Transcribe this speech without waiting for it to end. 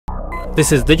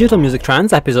This is Digital Music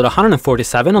Trends, episode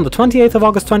 147 on the 28th of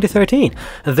August 2013.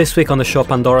 This week on the show,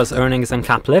 Pandora's earnings and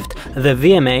cap lift, the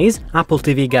VMAs, Apple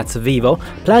TV gets Vevo,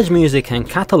 PledgeMusic and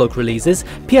catalogue releases,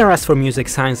 PRS for Music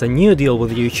signs a new deal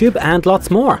with YouTube, and lots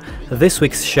more. This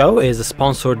week's show is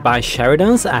sponsored by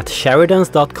Sheridans at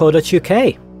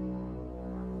sheridans.co.uk.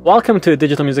 Welcome to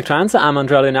Digital Music Trends. I'm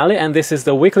Andrea Leonelli, and this is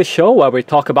the weekly show where we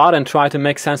talk about and try to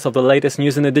make sense of the latest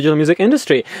news in the digital music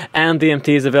industry. And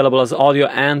DMT is available as audio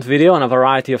and video on a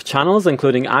variety of channels,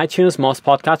 including iTunes, most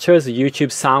podcatchers,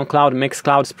 YouTube, SoundCloud,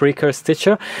 Mixcloud, Spreaker,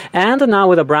 Stitcher, and now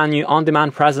with a brand new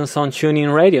on-demand presence on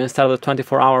TuneIn Radio instead of the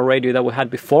 24-hour radio that we had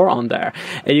before on there.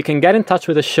 You can get in touch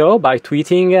with the show by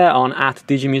tweeting on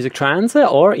 @DigiMusicTrends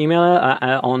or email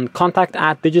on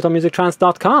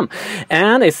contact@digitalmusictrends.com.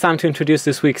 And it's time to introduce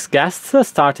this week's guests,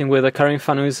 starting with Karim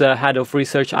Fanous, head of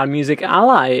research at Music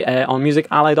Ally on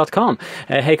musically.com.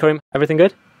 Hey Karim, everything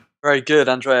good? Very good,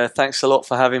 Andrea. Thanks a lot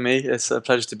for having me. It's a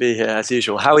pleasure to be here as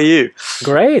usual. How are you?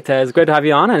 Great. It's great to have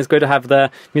you on, and it's great to have the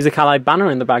Music Ally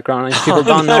banner in the background. And if people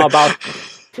don't know about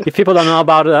If people don't know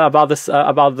about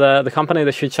the company,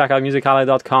 they should check out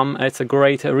musically.com. It's a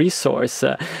great resource.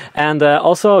 And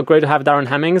also great to have Darren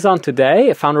Hemmings on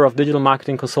today, founder of digital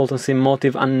marketing consultancy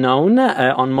Motive Unknown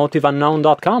on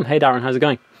motiveunknown.com. Hey Darren, how's it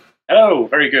going? Hello,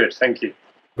 very good, thank you.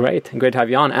 Great to have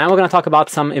you on. And we're going to talk about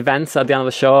some events at the end of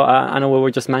the show. I know we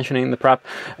were just mentioning in the prep,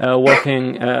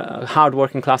 hard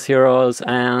working class heroes,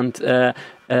 and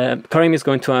Karim is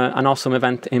going to an awesome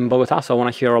event in Bogota, so I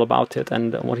want to hear all about it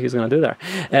and what he's going to do there.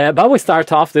 But we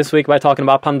start off this week by talking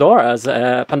about Pandora's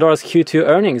Q2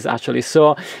 earnings, actually.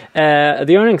 So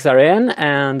the earnings are in,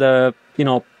 and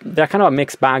they're kind of a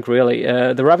mixed bag, really.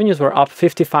 The revenues were up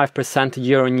 55%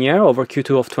 year on year over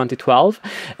Q2 of 2012,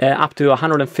 up to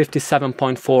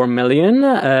 $157.4 million,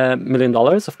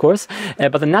 of course.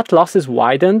 But the net losses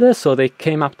widened, so they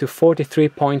came up to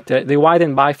they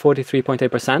widened by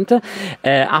 43.8%,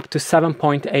 up to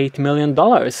 $7.8 million.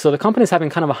 So the company is having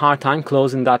kind of a hard time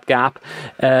closing that gap,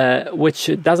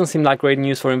 which doesn't seem like great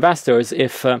news for investors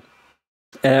if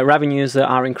revenues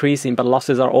are increasing, but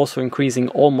losses are also increasing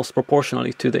almost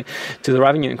proportionally to the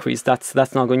revenue increase. That's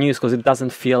not good news, because it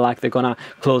doesn't feel like they're gonna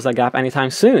close that gap anytime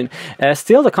soon.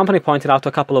 Still, the company pointed out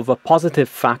a couple of positive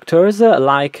factors,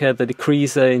 like the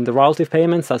decrease in the royalty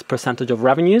payments as percentage of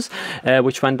revenues,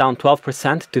 which went down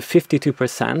 12% to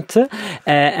 52%,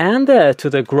 and to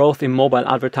the growth in mobile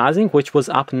advertising, which was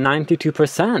up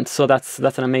 92%. So that's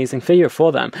an amazing figure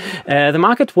for them. The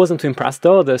market wasn't too impressed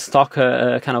though. The stock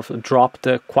kind of dropped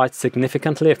quite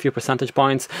significantly, a few percentage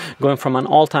points, going from an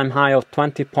all-time high of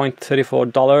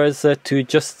 $20.34 to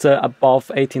just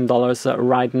above $18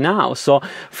 right now. So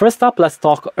first up, let's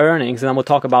talk earnings, and then we'll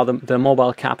talk about the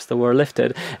mobile caps that were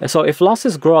lifted. So if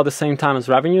losses grow at the same time as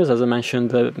revenues, as I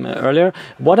mentioned earlier,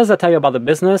 what does that tell you about the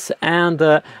business, and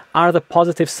are the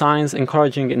positive signs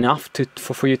encouraging enough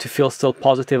for you to feel still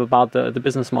positive about the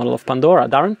business model of Pandora?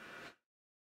 Darren?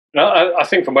 No, I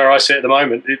think from where I sit at the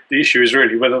moment, the issue is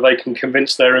really whether they can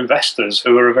convince their investors,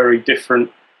 who are a very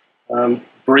different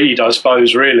breed, I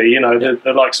suppose, really.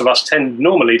 The likes of us tend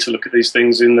normally to look at these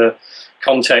things in the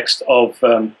context of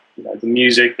the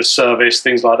music, the service,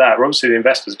 things like that. We're obviously the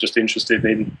investors just interested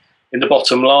in the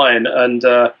bottom line. And,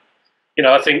 I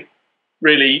think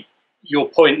really your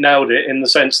point nailed it, in the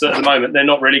sense that at the moment they're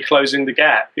not really closing the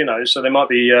gap, so they might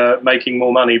be making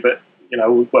more money, but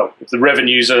if the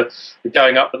revenues are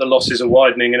going up but the losses are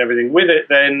widening and everything with it,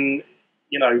 then,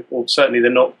 or certainly they're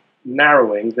not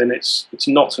narrowing, then it's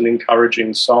not an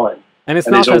encouraging sign. And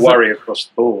there's a worry across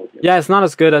the board. Yeah, it's not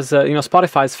as good as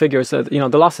Spotify's figures. The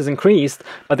losses increased,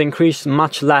 but they increased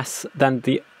much less than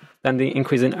the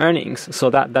increase in earnings. So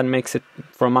that makes it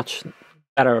for a much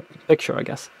better picture, I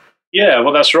guess. Yeah,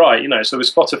 well, that's right. So with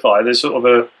Spotify, there's sort of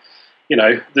the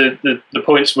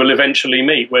points will eventually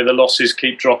meet, where the losses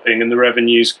keep dropping and the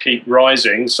revenues keep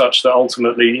rising, such that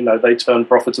ultimately, they turn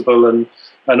profitable and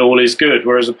all is good.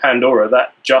 Whereas with Pandora,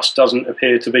 that just doesn't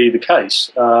appear to be the case.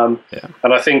 And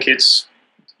I think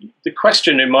the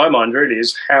question in my mind really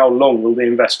is, how long will the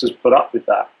investors put up with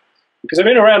that? Because they've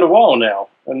been around a while now,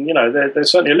 and they're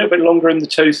certainly a little bit longer in the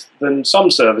tooth than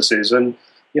some services. And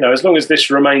as long as this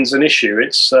remains an issue,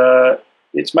 it's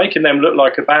making them look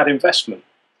like a bad investment.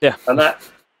 Yeah, and that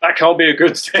can't be a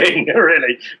good thing,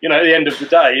 really. At the end of the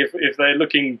day, if they're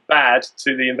looking bad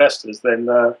to the investors, then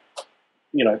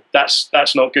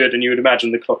that's not good. And you would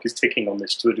imagine the clock is ticking on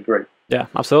this to a degree. Yeah,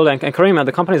 absolutely. And Karim,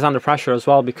 the company is under pressure as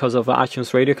well because of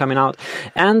iTunes Radio coming out,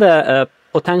 and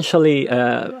potentially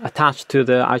attached to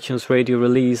the iTunes Radio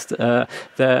released,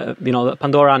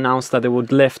 Pandora announced that they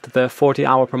would lift the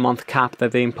 40-hour per month cap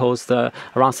that they imposed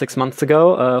around 6 months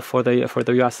ago for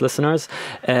the US listeners,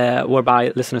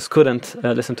 whereby listeners couldn't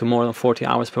listen to more than 40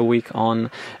 hours per week on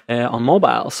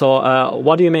mobile. So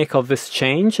what do you make of this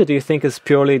change? Do you think it's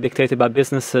purely dictated by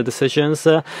business decisions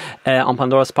on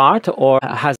Pandora's part, or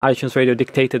has iTunes Radio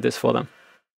dictated this for them?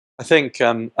 I think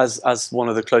as one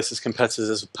of the closest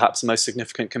competitors, perhaps the most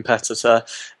significant competitor,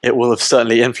 it will have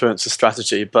certainly influenced the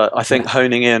strategy. But I think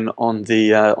honing in on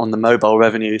the mobile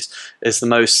revenues is the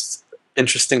most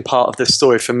interesting part of this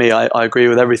story for me. I agree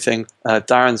with everything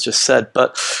Darren's just said.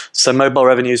 But so mobile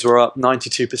revenues were up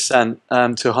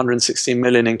 92% to 116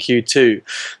 million in Q2.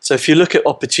 So if you look at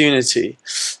opportunity,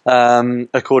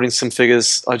 according to some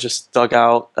figures I just dug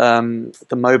out,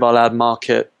 the mobile ad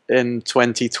market in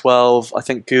 2012, I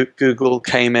think Google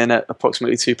came in at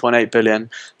approximately 2.8 billion,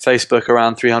 Facebook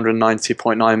around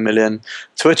 390.9 million,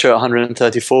 Twitter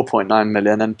 134.9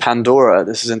 million, and Pandora,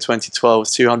 this is in 2012,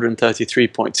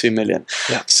 233.2 million.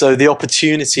 Yeah. So the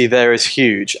opportunity there is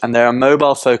huge, and they're a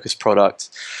mobile-focused product.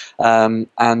 And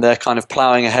they're kind of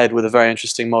plowing ahead with a very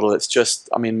interesting model. It's just,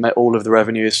 I mean, all of the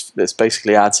revenue is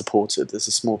basically ad supported. There's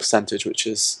a small percentage which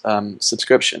is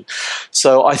subscription.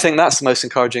 So I think that's the most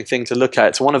encouraging thing to look at.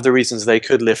 It's one of the reasons they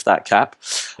could lift that cap.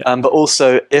 But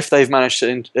also, if they've managed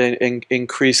to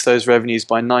increase those revenues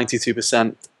by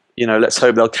 92%, let's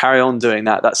hope they'll carry on doing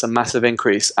that. That's a massive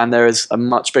increase, and there is a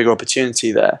much bigger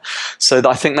opportunity there. So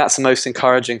I think that's the most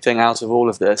encouraging thing out of all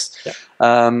of this.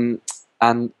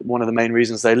 And one of the main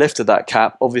reasons they lifted that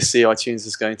cap, obviously iTunes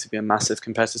is going to be a massive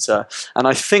competitor. And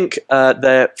I think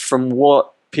from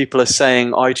what people are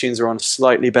saying, iTunes are on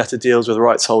slightly better deals with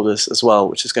rights holders as well,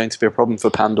 which is going to be a problem for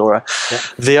Pandora.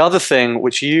 The other thing,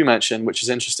 which you mentioned, which is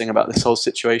interesting about this whole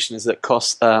situation, is that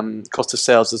cost of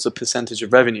sales as a percentage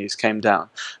of revenues came down.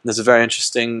 And there's a very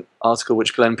interesting article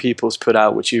which Glenn Peoples put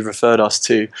out, which you referred us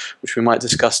to, which we might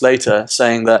discuss later,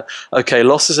 saying that, okay,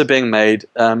 losses are being made,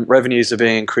 revenues are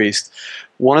being increased.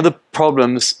 One of the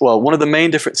problems, one of the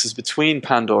main differences between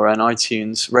Pandora and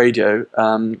iTunes Radio,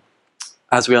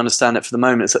 as we understand it for the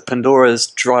moment, is that Pandora is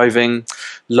driven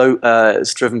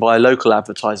by local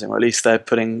advertising, or at least they're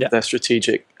putting their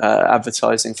strategic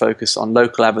advertising focus on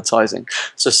local advertising.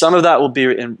 So some of that will be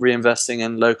reinvesting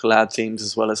in local ad themes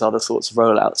as well as other sorts of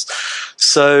rollouts.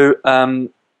 So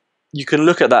you can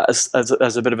look at that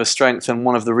as a bit of a strength, and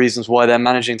one of the reasons why they're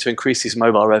managing to increase these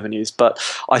mobile revenues. But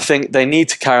I think they need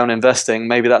to carry on investing.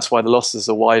 Maybe that's why the losses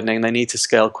are widening. They need to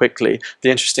scale quickly.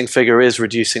 The interesting figure is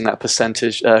reducing that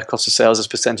percentage, cost of sales as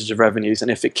percentage of revenues.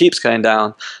 And if it keeps going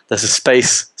down, there's a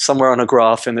space somewhere on a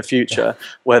graph in the future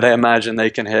where they imagine they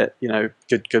can hit,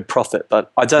 good profit.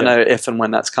 But I don't know if and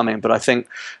when that's coming. But I think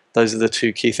those are the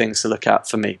two key things to look at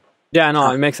for me. Yeah,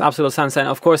 no, it makes absolute sense. And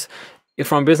of course,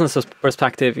 from a business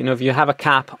perspective, if you have a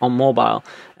cap on mobile,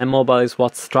 and mobile is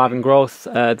what's driving growth,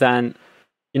 then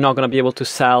you're not going to be able to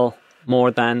sell more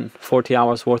than 40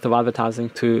 hours worth of advertising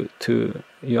to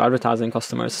your advertising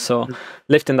customers. So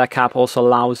lifting that cap also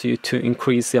allows you to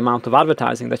increase the amount of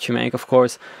advertising that you make. Of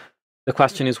course, the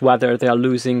question is whether they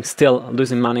are still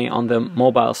losing money on the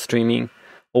mobile streaming,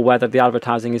 or whether the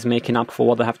advertising is making up for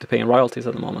what they have to pay in royalties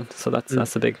at the moment. So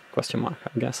that's a big question mark,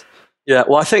 I guess. Yeah,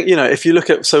 well, I think, if you look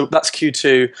at, so that's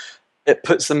Q2, it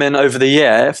puts them in over the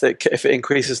year, if it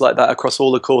increases like that across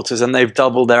all the quarters, and they've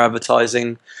doubled their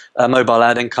advertising mobile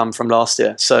ad income from last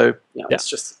year. So, it's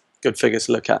just good figures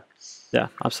to look at. Yeah,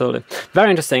 absolutely.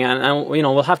 Very interesting. And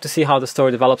we'll have to see how the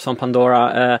story develops on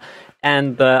Pandora,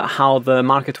 and how the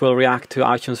market will react to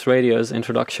iTunes Radio's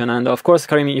introduction. And of course,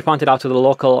 Karim, you pointed out to the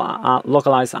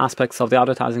localized aspects of the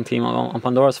advertising team on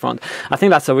Pandora's front. I think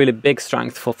that's a really big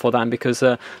strength for them, because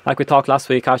like we talked last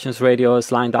week, iTunes Radio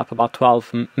has lined up about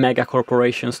 12 mega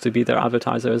corporations to be their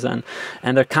advertisers, and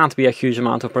there can't be a huge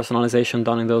amount of personalization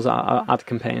done in those ad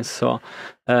campaigns. So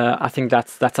I think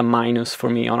that's a minus for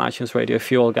me on iTunes Radio,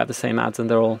 if you all get the same ads and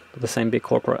they're all the same big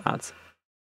corporate ads.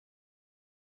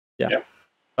 Yeah.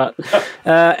 But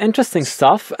interesting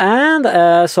stuff. And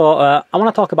so I want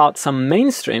to talk about some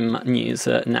mainstream news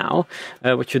now,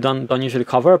 which you don't usually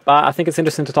cover, but I think it's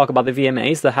interesting to talk about the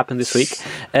VMAs that happened this week.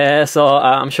 So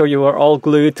I'm sure you were all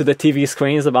glued to the TV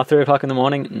screens about 3 o'clock in the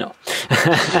morning. No.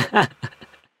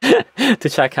 to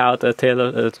check out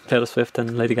Taylor Swift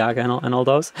and Lady Gaga and all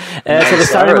those. So the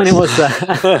ceremony was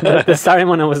the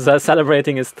ceremony was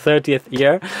celebrating his 30th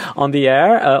year on the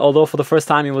air. Although for the first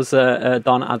time it was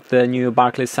done at the new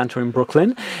Barclays Center in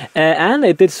Brooklyn, and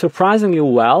it did surprisingly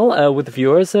well with the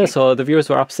viewers. So the viewers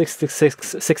were up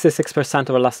 66%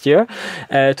 over last year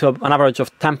to an average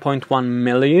of 10.1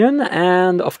 million,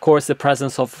 and of course the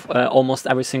presence of almost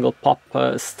every single pop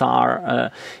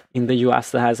star in the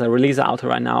US that has a release out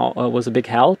right now was a big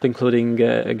help, including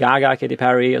Gaga, Katy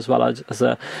Perry, as well as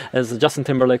Justin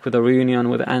Timberlake with a reunion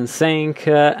with NSYNC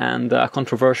and a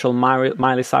controversial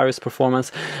Miley Cyrus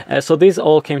performance. So these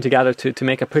all came together to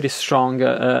make a pretty strong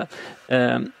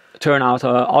turnout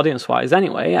audience-wise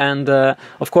anyway. And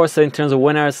of course, in terms of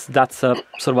winners, that's sort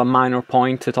of a minor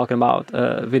point to talking about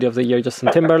video of the year,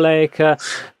 Justin Timberlake.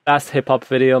 Best hip-hop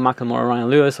video, Macklemore, Ryan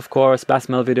Lewis, of course. Best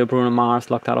male video, Bruno Mars,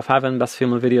 Locked Out of Heaven. Best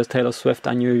female video, Taylor Swift,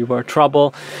 I Knew You Were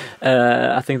Trouble.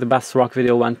 I think the best rock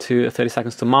video went to 30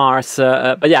 Seconds to Mars.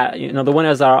 But yeah, you know, the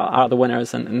winners are the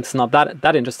winners, and it's not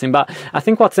that interesting. But I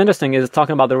think what's interesting is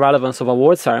talking about the relevance of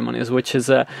award ceremonies, which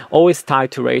is always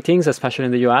tied to ratings, especially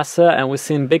in the US. And we've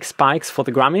seen big spikes for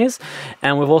the Grammys,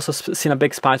 and we've also seen a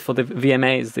big spike for the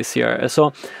VMAs this year.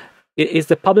 So is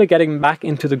the public getting back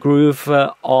into the groove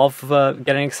of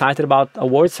getting excited about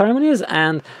award ceremonies,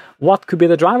 and what could be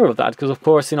the driver of that? Because of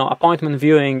course, you know, appointment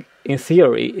viewing in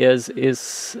theory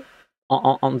is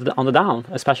on the down,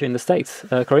 especially in the States.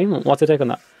 Karim, what's your take on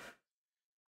that?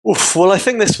 Oof, well, I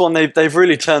think this one they've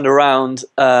really turned around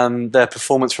their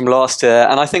performance from last year,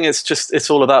 and I think it's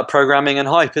all about programming and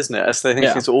hype, isn't it? So I think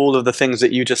it's all of the things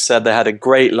that you just said. They had a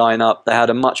great lineup. They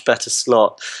had a much better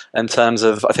slot in terms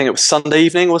of, I think it was Sunday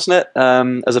evening, wasn't it,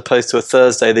 as opposed to a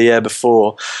Thursday the year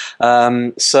before.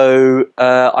 So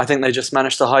I think they just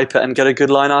managed to hype it and get a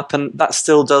good lineup, and that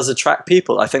still does attract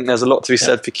people. I think there's a lot to be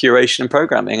said for curation and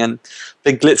programming and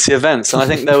big glitzy events, and I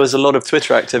think there was a lot of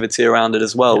Twitter activity around it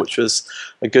as well, which was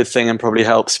a good thing and probably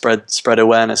helped spread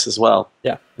awareness as well.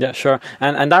 Yeah, sure.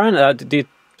 And Darren,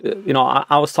 you know,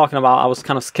 I was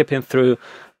kind of skipping through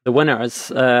the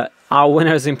winners. Are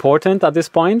winners important at this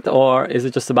point, or is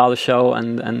it just about the show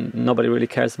and nobody really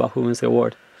cares about who wins the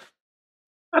award?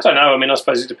 I don't know. I mean, I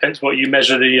suppose it depends what you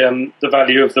measure the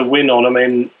value of the win on. I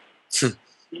mean,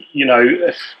 you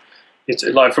know, it's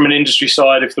like from an industry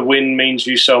side, if the win means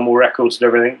you sell more records and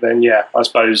everything, then yeah, I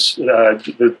suppose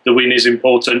the win is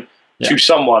important to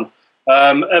someone.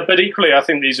 But equally, I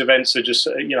think these events are just,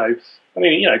 you know, I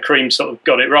mean, you know, Karim sort of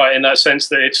got it right in that sense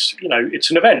that it's, you know,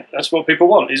 it's an event. That's what people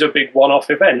want, is a big one-off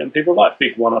event. And people like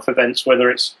big one-off events, whether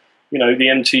it's, you know, the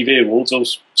MTV Awards or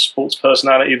Sports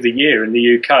Personality of the Year in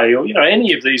the UK, or, you know,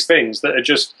 any of these things that are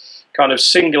just kind of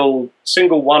single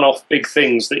one-off big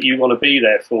things that you want to be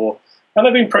there for. And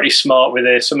they've been pretty smart with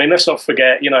this. I mean, let's not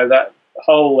forget, you know, that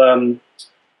whole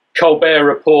Colbert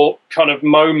Report kind of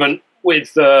moment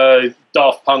with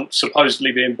Daft Punk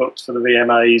supposedly being booked for the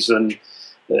VMAs and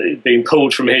being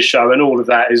pulled from his show, and all of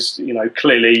that is, you know,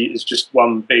 clearly is just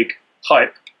one big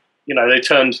hype. You know, they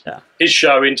turned his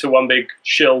show into one big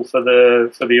shill for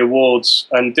the awards,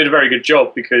 and did a very good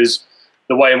job, because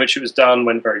the way in which it was done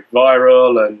went very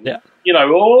viral, and you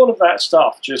know, all of that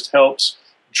stuff just helps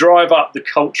drive up the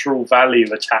cultural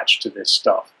value attached to this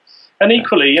stuff. And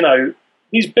equally, you know,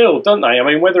 these build, don't they? I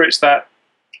mean, whether it's that,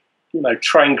 you know,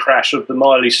 train crash of the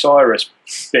Miley Cyrus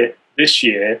bit this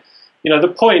year, you know, the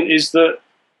point is that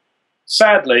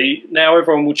sadly now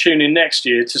everyone will tune in next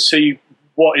year to see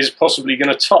what is possibly going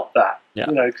to top that. You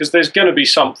know, because there's going to be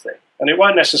something, and it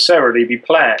won't necessarily be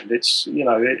planned. It's, you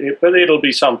know, but it'll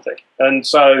be something. And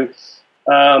so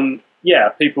yeah,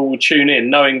 people will tune in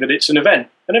knowing that it's an event,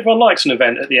 and everyone likes an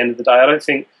event at the end of the day. I don't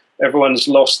think everyone's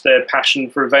lost their passion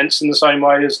for events in the same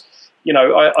way as, you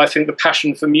know, I think the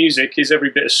passion for music is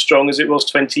every bit as strong as it was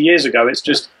 20 years ago. It's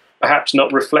just perhaps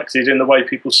not reflected in the way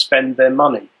people spend their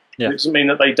money. It doesn't mean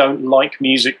that they don't like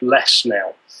music less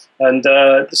now. And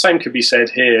the same could be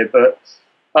said here, but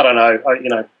I don't know. You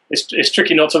know, it's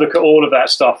tricky not to look at all of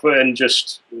that stuff and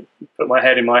just put my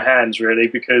head in my hands, really,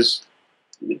 because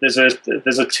there's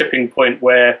a tipping point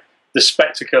where the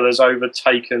spectacle has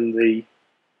overtaken the,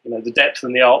 you know, the depth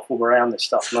and the art form around this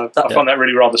stuff. And I find that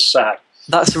really rather sad.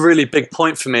 That's a really big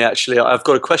point for me, actually. I've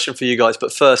got a question for you guys,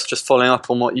 but first, just following up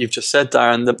on what you've just said,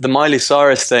 Darren, the Miley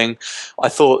Cyrus thing, I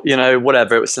thought, you know,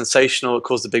 whatever, it was sensational, it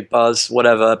caused a big buzz,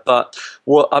 whatever, but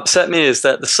what upset me is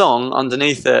that the song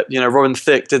underneath it, you know, Robin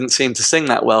Thicke didn't seem to sing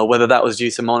that well, whether that was due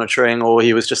to monitoring or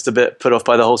he was just a bit put off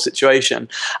by the whole situation.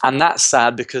 And that's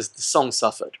sad because the song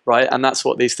suffered, right? And that's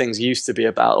what these things used to be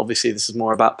about. Obviously, this is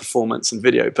more about performance and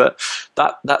video, but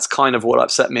that's kind of what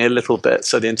upset me a little bit.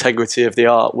 So the integrity of the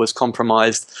art was compromised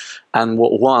compromised, and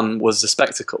what won was the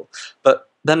spectacle. But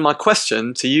then my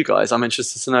question to you guys, I'm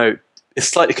interested to know, it's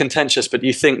slightly contentious, but do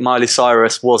you think Miley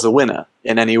Cyrus was a winner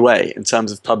in any way in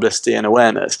terms of publicity and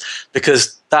awareness?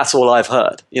 Because that's all I've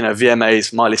heard. You know,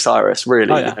 VMAs, Miley Cyrus,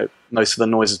 really. Oh, yeah. You know, most of the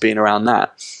noise has been around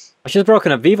that. She's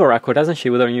broken a Vevo record, hasn't she,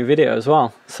 with her new video as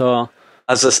well? So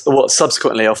What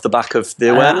subsequently off the back of the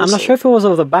awareness? I'm not sure if it was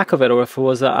off the back of it or if it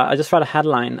was. I just read a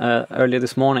headline earlier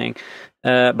this morning,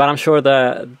 but I'm sure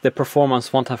the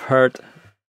performance won't have hurt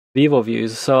Vevo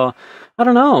views. So I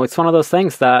don't know. It's one of those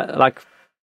things that, like,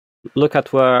 look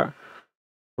at where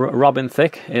Robin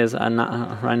Thicke is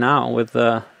right now with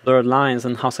the Blurred Lines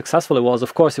and how successful it was.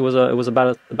 Of course, it was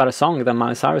a better song than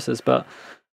Miley Cyrus's, but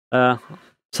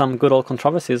some good old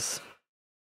controversies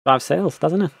drive sales,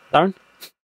 doesn't it, Darren?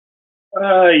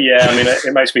 Yeah, I mean,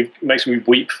 it makes me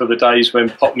weep for the days when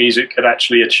pop music could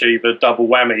actually achieve a double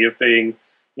whammy of being,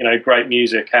 you know, great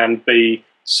music and be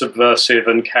subversive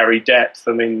and carry depth.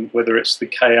 I mean, whether it's the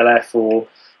KLF or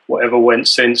whatever went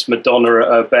since, Madonna at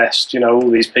her best, you know, all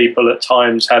these people at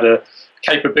times had a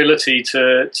capability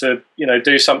to you know,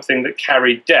 do something that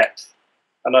carried depth.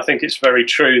 And I think it's very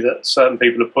true that certain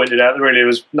people have pointed out there really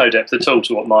was no depth at all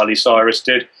to what Miley Cyrus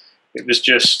did. It was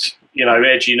just, you know,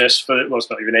 edginess for, well, it's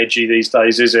not even edgy these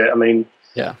days, is it? I mean,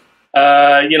 yeah,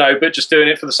 you know, but just doing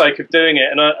it for the sake of doing it.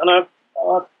 And I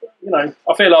you know,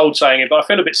 I feel old saying it, but I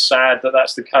feel a bit sad that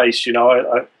that's the case. You know,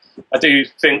 I do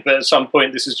think that at some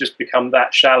point this has just become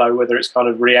that shallow, whether it's kind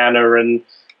of Rihanna and,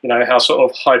 you know, how sort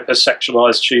of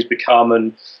hyper-sexualized she's become,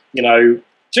 and, you know,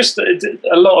 just a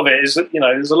lot of it is that, you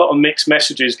know, there's a lot of mixed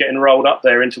messages getting rolled up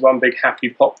there into one big happy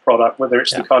pop product, whether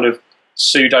it's the kind of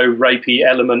pseudo-rapey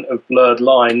element of Blurred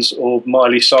Lines or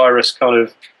Miley Cyrus kind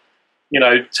of, you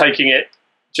know, taking it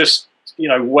just, you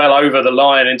know, well over the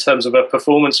line in terms of a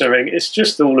performance and everything. It's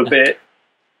just all a bit,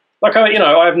 like, you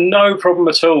know, I have no problem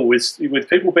at all with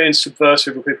people being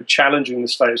subversive or people challenging the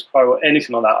status quo or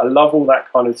anything like that. I love all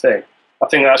that kind of thing. I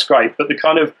think that's great. But the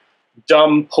kind of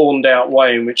dumb, pawned out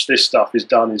way in which this stuff is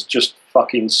done is just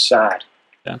fucking sad.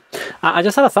 Yeah, I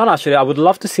just had a thought, actually. I would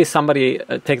love to see somebody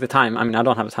take the time. I mean, I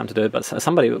don't have the time to do it, but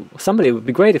somebody would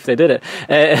be great if they did it.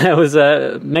 It was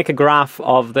make a graph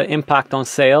of the impact on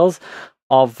sales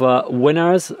of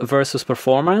winners versus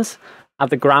performers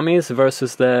at the Grammys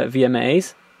versus the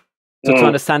VMAs. So to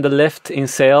understand the lift in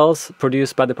sales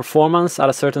produced by the performance at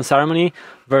a certain ceremony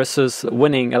versus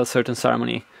winning at a certain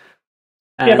ceremony.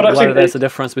 And but I think there's a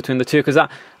difference between the two, because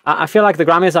I feel like the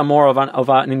Grammys are more of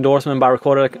an endorsement by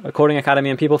Recording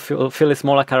Academy, and people feel it's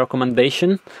more like a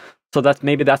recommendation. So that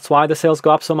maybe that's why the sales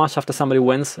go up so much after somebody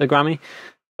wins a Grammy.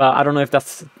 But I don't know if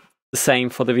that's the same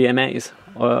for the VMAs.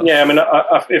 Yeah, I mean,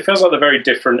 it feels like they're very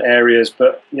different areas,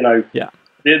 but, you know,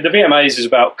 the VMAs is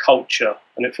about culture,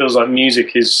 and it feels like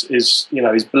music is you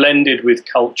know, is blended with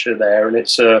culture there, and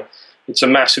it's a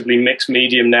massively mixed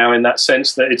medium now in that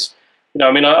sense that it's, you know,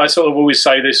 I mean, I sort of always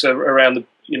say this around the,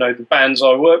 you know, the bands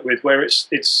I work with, where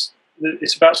it's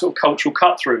about sort of cultural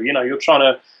cut through. You know, you're trying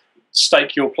to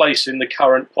stake your place in the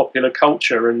current popular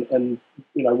culture and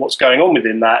you know, what's going on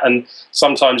within that. And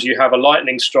sometimes you have a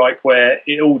lightning strike where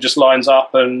it all just lines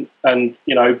up and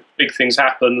you know, big things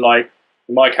happen, like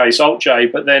in my case, Alt J.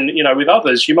 But then, you know, with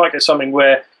others, you might get something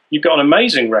where you've got an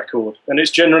amazing record, and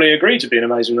it's generally agreed to be an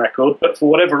amazing record, but for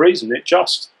whatever reason, it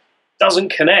just doesn't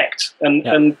connect.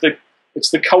 And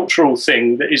it's the cultural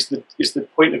thing that is the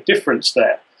point of difference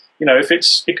there. You know, if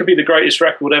it could be the greatest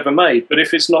record ever made, but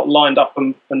if it's not lined up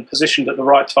and positioned at the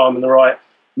right time and the right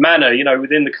manner, you know,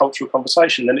 within the cultural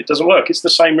conversation, then it doesn't work. It's the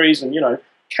same reason, you know,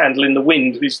 Candle in the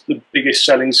Wind is the biggest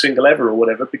selling single ever or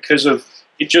whatever, because of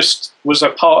it just was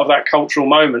a part of that cultural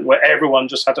moment where everyone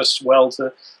just had a swell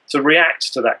to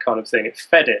react to that kind of thing. It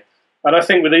fed it. And I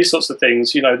think with these sorts of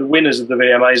things, you know, the winners of the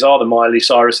VMAs are the Miley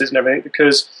Cyruses and everything,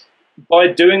 because by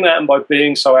doing that and by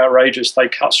being so outrageous, they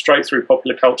cut straight through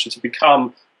popular culture to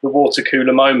become the water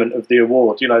cooler moment of the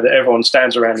award, you know, that everyone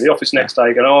stands around in the office next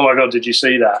day going, oh my God, did you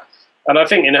see that? And I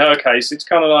think in her case, it's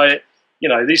kind of like, you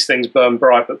know, these things burn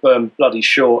bright but burn bloody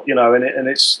short, you know, and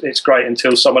it's great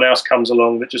until someone else comes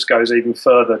along that just goes even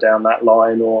further down that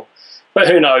line. But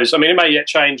who knows? I mean, it may yet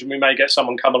change, and we may get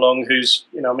someone come along who's,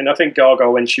 you know, I mean, I think Gaga,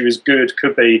 when she was good,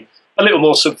 could be a little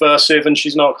more subversive, and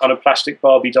she's not kind of plastic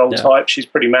Barbie doll type. She's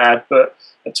pretty mad, but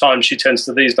at times she tends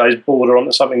to these days border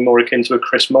onto something more akin to a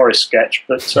Chris Morris sketch.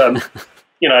 But,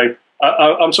 you know,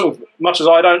 I'm sort of, much as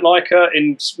I don't like her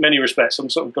in many respects, I'm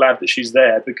sort of glad that she's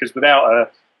there, because without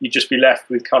her, you'd just be left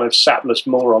with kind of sapless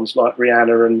morons like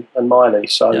Rihanna and Miley.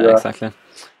 So, yeah, exactly.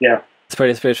 Yeah.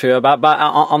 It's pretty true. But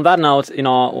on that note, you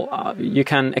know, you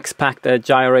can expect a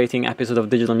gyrating episode of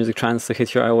Digital Music Trends to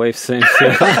hit your airwaves soon.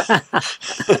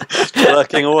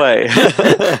 Working away.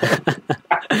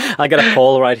 I got a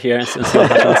poll right here.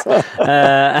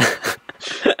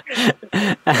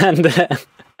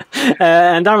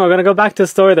 And Darren, we're going to go back to a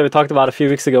story that we talked about a few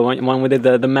weeks ago when we did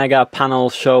the mega panel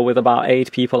show with about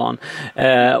 8 people on,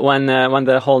 when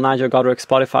the whole Nigel Godrich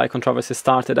Spotify controversy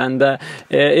started. And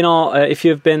you know, if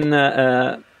you've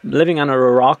been living under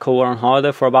a rock or on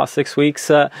holiday for about 6 weeks,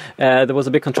 there was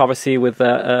a big controversy with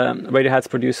Radiohead's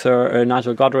producer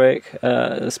Nigel Godrich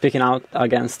speaking out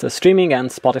against streaming and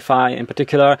Spotify in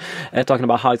particular, talking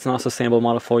about how it's not a sustainable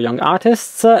model for young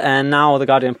artists. And now The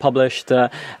Guardian published,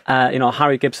 you know,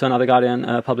 Harry Gibson of The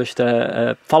Guardian published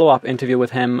a follow-up interview with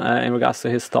him in regards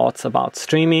to his thoughts about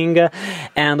streaming.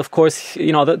 And of course,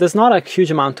 you know, there's not a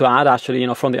huge amount to add actually, you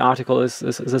know, from the article.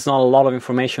 There's not a lot of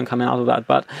information coming out of that,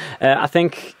 but I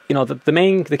think, you know,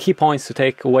 the key points to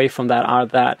take away from that are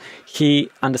that he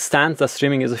understands that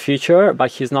streaming is a future, but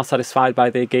he's not satisfied by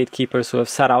the gatekeepers who have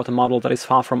set out a model that is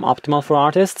far from optimal for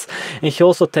artists. And he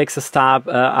also takes a stab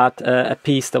at a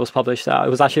piece that was published. It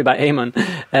was actually by Eamon,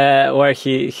 where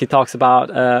he talks about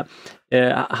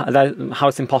how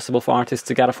it's impossible for artists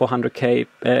to get a 400K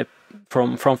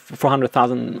from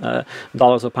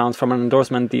 $400,000 or pounds from an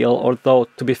endorsement deal. Although,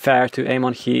 to be fair to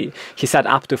Eamon, he said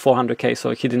up to 400K,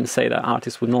 so he didn't say that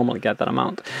artists would normally get that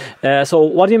amount. So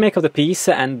what do you make of the piece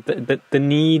and the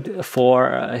need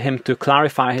for him to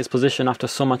clarify his position after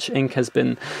so much ink has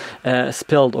been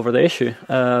spilled over the issue?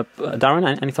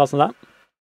 Darren, any thoughts on that?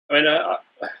 I mean,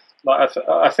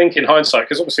 I think in hindsight,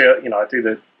 because obviously, you know, I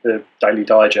do the Daily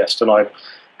Digest, and I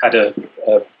had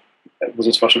it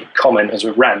wasn't so much of a comment as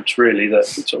a rant, really, that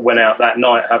sort of went out that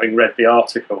night having read the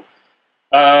article.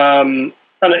 And,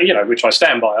 you know, which I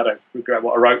stand by. I don't regret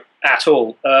what I wrote at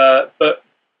all. But,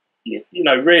 you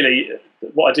know, really,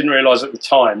 what I didn't realise at the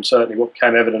time, certainly what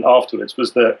became evident afterwards,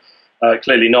 was that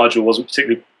clearly Nigel wasn't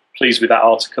particularly pleased with that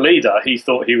article either. He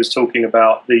thought he was talking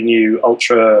about the new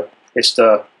Ultra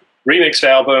Hista remix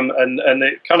album, and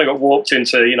it kind of got warped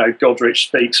into, you know, Godrich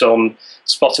speaks on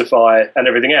Spotify and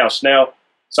everything else. Now,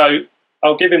 so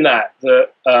I'll give him that,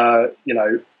 you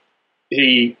know,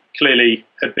 he clearly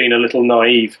had been a little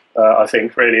naive, I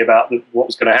think, really, about what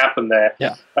was going to happen there.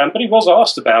 Yeah. But he was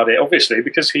asked about it, obviously,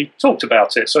 because he talked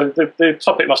about it. So the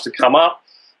topic must have come up.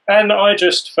 And I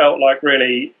just felt like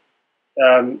really,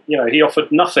 you know, he offered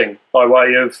nothing by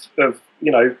way of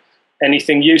you know,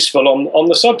 anything useful on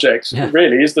the subject. Yeah.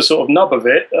 Really is the sort of nub of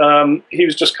it. He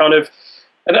was just kind of,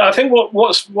 and I think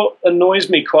what annoys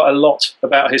me quite a lot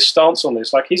about his stance on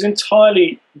this, like, he's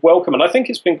entirely welcome, and I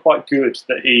think it's been quite good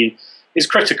that he is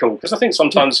critical, because I think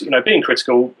sometimes, you know, being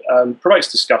critical promotes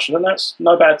discussion, and that's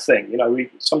no bad thing. You know,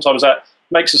 sometimes that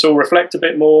makes us all reflect a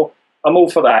bit more. I'm all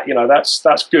for that. You know, that's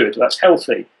good. That's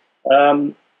healthy.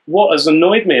 What has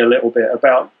annoyed me a little bit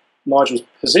about Nigel's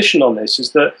position on this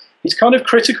is that he's kind of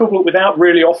critical, but without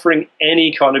really offering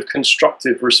any kind of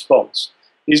constructive response.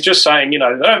 He's just saying, you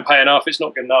know, they don't pay enough, it's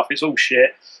not good enough, it's all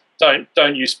shit,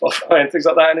 don't use Spotify and things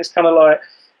like that. And it's kind of like,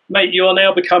 mate, you are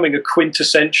now becoming a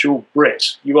quintessential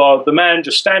Brit. You are the man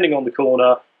just standing on the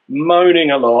corner,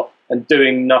 moaning a lot and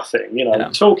doing nothing, you know, yeah,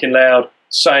 talking loud,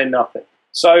 saying nothing.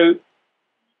 So,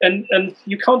 and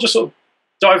you can't just sort of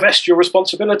divest your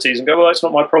responsibilities and go, well, it's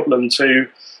not my problem to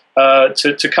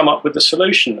come up with the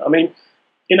solution. I mean,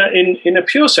 in a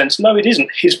pure sense, no, it isn't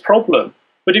his problem.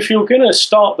 But if you're going to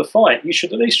start the fight, you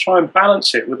should at least try and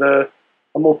balance it with a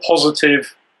more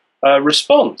positive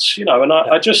response, you know. And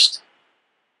I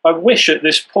wish at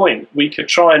this point we could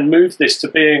try and move this to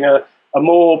being a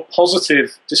more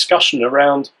positive discussion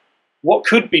around what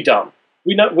could be done.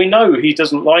 We know he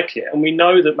doesn't like it, and we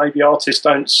know that maybe artists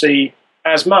don't see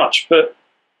as much. But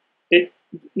it,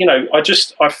 you know, I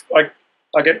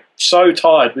get so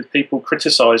tired with people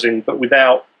criticising, but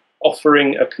without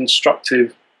offering a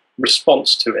constructive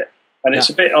response to it. And it's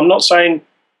a bit, I'm not saying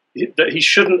that he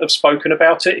shouldn't have spoken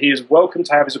about it. He is welcome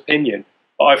to have his opinion,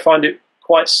 but I find it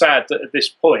quite sad that at this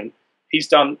point he's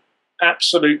done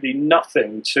absolutely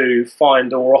nothing to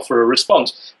find or offer a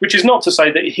response, which is not to say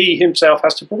that he himself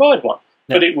has to provide one.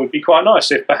 Yeah. But it would be quite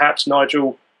nice if perhaps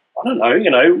Nigel, I don't know,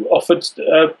 you know, offered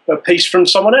a piece from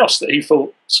someone else that he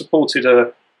thought supported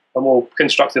a more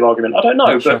constructive argument. I don't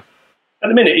know, but at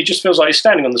the minute he just feels like he's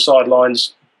standing on the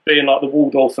sidelines, being like the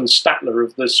Waldorf and Statler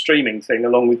of the streaming thing,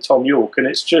 along with Tom York, and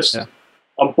it's just,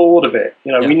 I'm bored of it.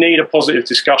 You know, we need a positive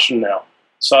discussion now.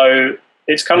 So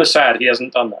it's kind of sad he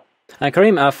hasn't done that.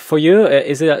 Karim, for you,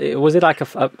 was it like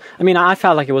I mean, I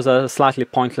felt like it was a slightly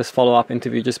pointless follow-up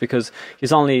interview just because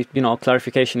his only,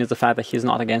 clarification is the fact that he's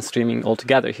not against streaming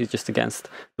altogether. He's just against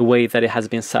the way that it has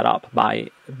been set up by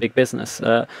big business.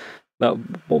 But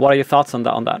what are your thoughts on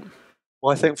that?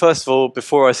 Well, I think first of all,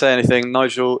 before I say anything,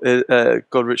 Nigel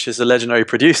Godrich is a legendary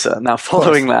producer. Now,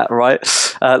 following that, right,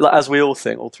 as we all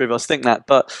think, all three of us think that.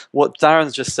 But what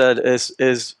Darren's just said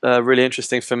is really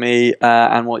interesting for me,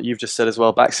 and what you've just said as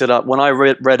well backs it up. When I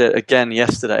read it again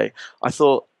yesterday, I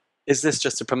thought, is this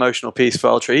just a promotional piece for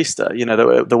Ultra Easter?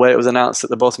 The way it was announced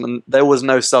at the bottom, and there was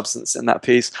no substance in that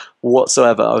piece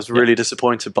whatsoever. I was really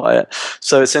disappointed by it.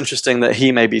 So it's interesting that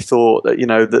he maybe thought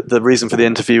that, the reason for the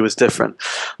interview was different.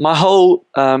 My whole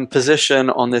position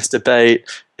on this debate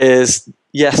is,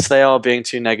 yes, they are being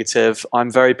too negative.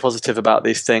 I'm very positive about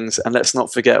these things, and let's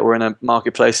not forget we're in a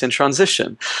marketplace in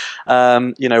transition.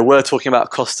 We're talking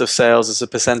about cost of sales as a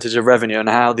percentage of revenue and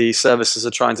how these services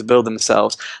are trying to build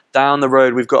themselves. Down the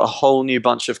road, we've got a whole new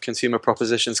bunch of consumer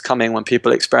propositions coming when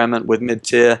people experiment with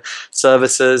mid-tier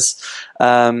services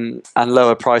and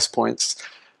lower price points.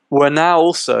 We're now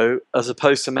also, as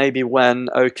opposed to maybe when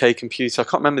OK Computer, I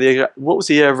can't remember what was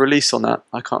the year of release on that?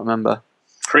 I can't remember.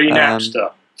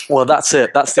 Pre-Napster. Well, that's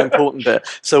it. That's the important bit.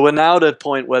 So we're now at a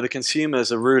point where the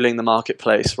consumers are ruling the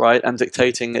marketplace, right, and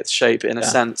dictating its shape in a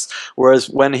sense. Whereas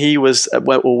when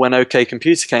when OK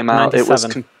Computer came out, 97. It was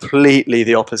completely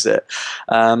the opposite.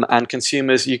 And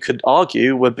consumers, you could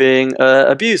argue, were being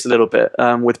abused a little bit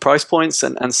with price points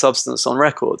and substance on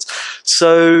records.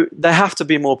 So they have to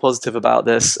be more positive about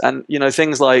this. And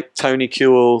things like Tony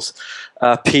Kuehl's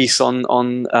piece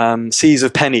on seas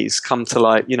of pennies come to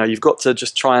light. You've got to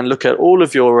just try and look at all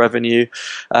of your revenue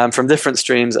from different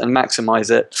streams and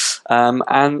maximize it,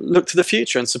 and look to the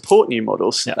future and support new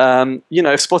models. If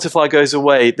Spotify goes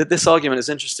away, this argument is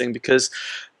interesting because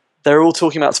they're all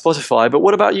talking about Spotify, but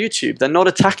what about YouTube? They're not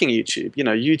attacking YouTube.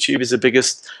 YouTube is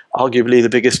arguably the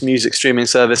biggest music streaming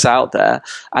service out there,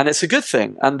 and it's a good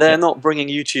thing. And they're not bringing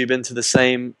YouTube into the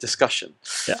same discussion,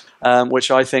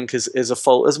 which I think is a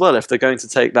fault as well if they're going to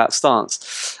take that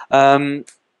stance.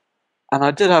 And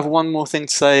I did have one more thing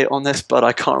to say on this, but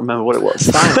I can't remember what it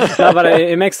was. No, but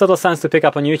it makes total sense to pick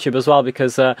up on YouTube as well,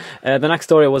 because the next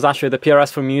story was actually the PRS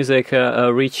for Music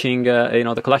reaching,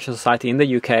 the Collection Society in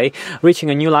the UK, reaching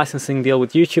a new licensing deal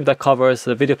with YouTube that covers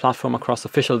the video platform across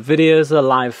official videos,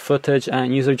 live footage,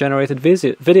 and user-generated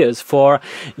videos for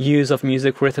use of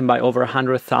music written by over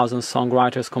 100,000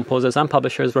 songwriters, composers, and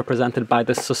publishers represented by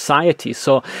the Society.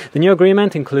 So the new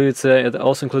agreement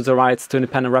also includes the rights to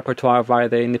independent repertoire via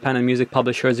the Independent Music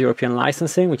Publishers European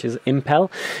Licensing, which is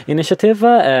IMPEL initiative,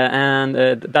 and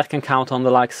that can count on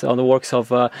the works of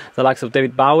the likes of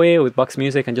David Bowie with Bucks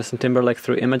Music and Justin Timberlake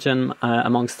through Imogen,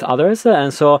 amongst others.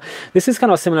 And so this is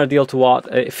kind of a similar deal to what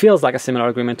it feels like a similar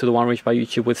agreement to the one reached by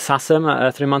YouTube with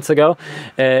SACEM 3 months ago,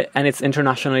 and it's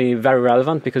internationally very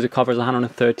relevant because it covers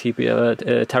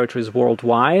 130 territories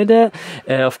worldwide.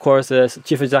 Of course, the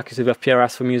chief executive of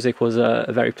PRS for Music was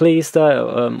very pleased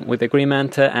with the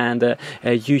agreement, and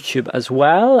YouTube as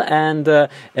well. And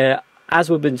as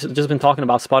we've just been talking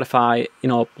about Spotify,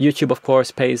 YouTube of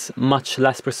course pays much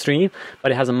less per stream,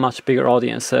 but it has a much bigger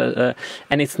audience, and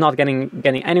it's not getting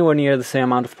anywhere near the same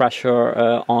amount of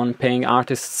pressure on paying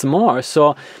artists more.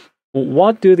 So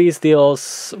what do these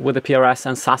deals with the PRS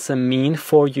and SACEM mean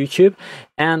for YouTube,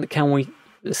 and can we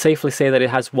safely say that it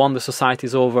has won the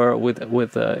societies over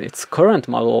with its current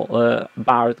model,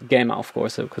 bar GEMA, of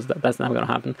course, because that's never going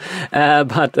to happen.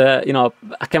 But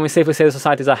can we safely say the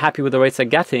societies are happy with the rates they're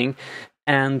getting,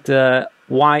 and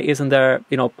why isn't there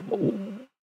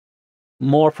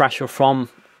more pressure from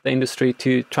the industry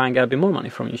to try and get a bit more money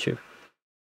from YouTube?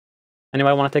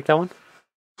 Anybody want to take that one?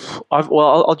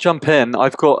 I'll jump in.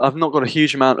 I've not got a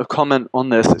huge amount of comment on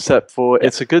this, except for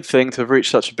it's a good thing to have reached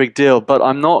such a big deal, but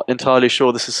I'm not entirely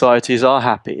sure the societies are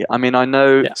happy. I mean, I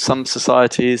know some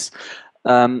societies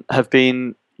have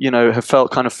been, have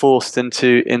felt kind of forced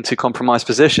into compromised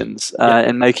positions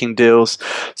in making deals.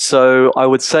 So I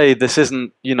would say this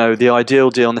isn't, the ideal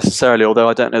deal necessarily, although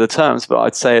I don't know the terms, but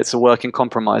I'd say it's a working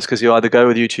compromise, because you either go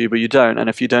with YouTube or you don't. And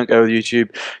if you don't go with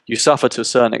YouTube, you suffer to a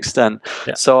certain extent.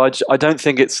 Yeah. So I don't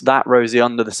think it's that rosy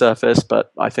under the surface,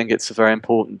 but I think it's a very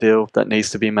important deal that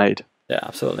needs to be made. Yeah,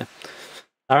 absolutely.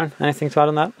 Aaron, anything to add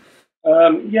on that?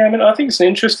 I think it's an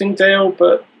interesting deal,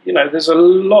 but there's a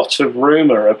lot of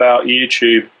rumor about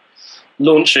YouTube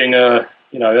launching a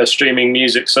streaming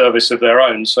music service of their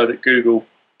own, so that Google,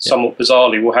 somewhat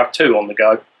bizarrely, will have two on the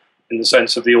go, in the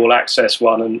sense of the all-access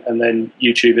one and then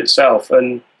YouTube itself.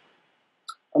 And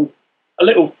I'm a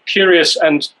little curious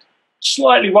and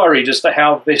slightly worried as to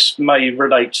how this may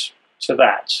relate to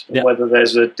that, and whether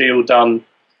there's a deal done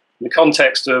in the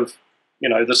context of, you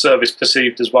know, the service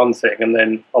perceived as one thing and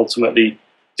then ultimately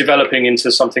developing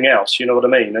into something else. You know what I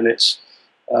mean? And it's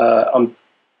I'm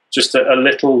just a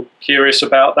little curious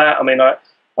about that. I mean, I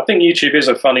think YouTube is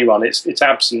a funny one. Its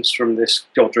absence from this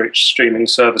Godrich streaming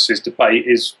services debate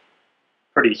is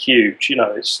pretty huge. You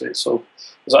know, it's sort of,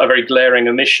 it's like a very glaring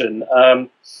omission.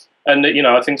 And, you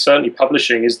know, I think certainly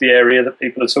publishing is the area that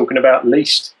people are talking about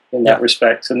least in that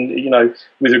respect. And, you know,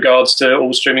 with regards to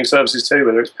all streaming services too,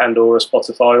 whether it's Pandora,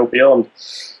 Spotify or beyond.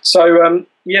 So,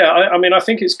 yeah, I mean, I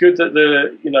think it's good that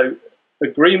the, you know,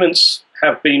 agreements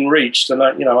have been reached. And,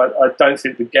 I don't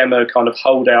think the Gemma kind of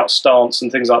holdout stance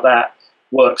and things like that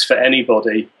works for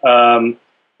anybody.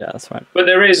 Yeah, that's right. But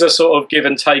there is a sort of give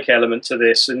and take element to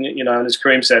this, and, you know, and as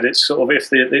Karim said, it's sort of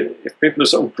if people are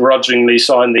sort of grudgingly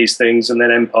sign these things and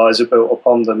then empires are built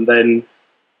upon them, then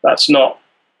that's not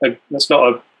a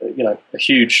you know, a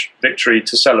huge victory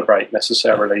to celebrate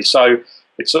necessarily. So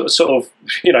it's sort of,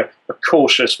 you know, a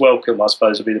cautious welcome, I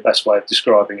suppose, would be the best way of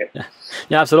describing it.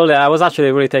 Yeah, absolutely. I was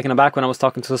actually really taken aback when I was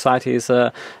talking to societies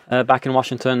back in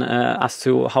Washington as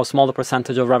to how small the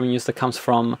percentage of revenues that comes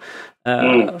from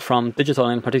digital,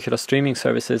 and in particular streaming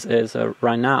services, is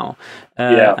right now.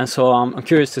 And so I'm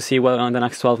curious to see whether in the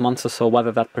next 12 months or so,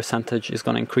 whether that percentage is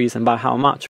going to increase and by how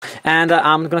much. And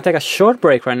I'm going to take a short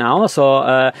break right now.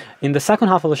 So in the second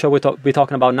half of the show, we'll be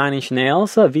talking about Nine Inch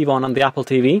Nails, Vevo on the Apple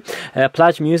TV,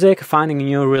 PledgeMusic, finding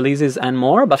new releases and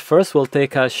more. But first, we'll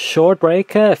take a short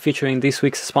break featuring this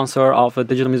week's sponsor of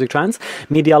Digital Music Trends,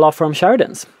 media law firm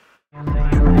Sheridan's.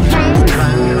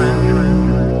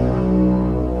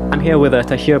 I'm here with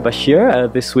Tahir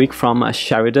Bashir this week from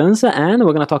Sheridan's, and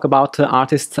we're going to talk about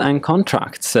artists and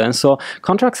contracts. And so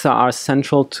contracts are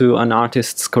central to an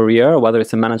artist's career, whether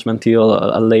it's a management deal,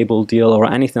 a label deal,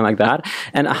 or anything like that.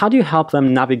 And how do you help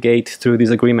them navigate through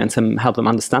these agreements and help them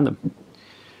understand them?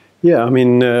 Yeah, I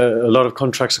mean, a lot of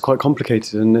contracts are quite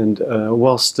complicated, and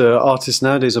whilst artists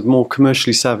nowadays are more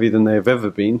commercially savvy than they've ever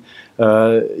been,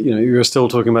 you know, you're still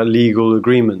talking about legal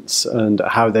agreements and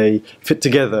how they fit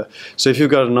together. So if you've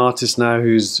got an artist now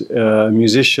who's a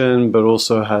musician but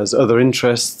also has other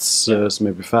interests, so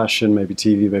maybe fashion, maybe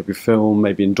TV, maybe film,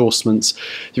 maybe endorsements,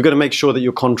 you've got to make sure that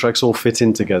your contracts all fit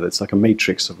in together. It's like a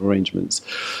matrix of arrangements.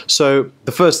 So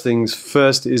the first things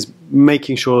first is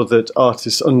making sure that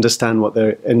artists understand what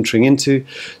they're entering into,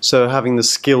 so having the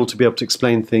skill to be able to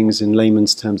explain things in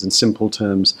layman's terms and simple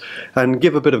terms and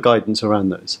give a bit of guidance around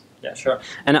those. Yeah, sure.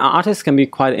 And artists can be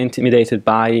quite intimidated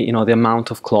by, you know, the amount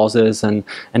of clauses and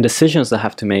decisions they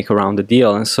have to make around the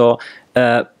deal, and so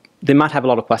they might have a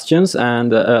lot of questions.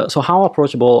 And so how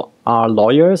approachable are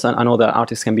lawyers? And I know that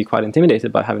artists can be quite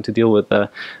intimidated by having to deal with a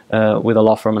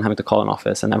law firm and having to call an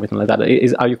office and everything like that.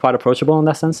 Are you quite approachable in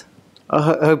that sense?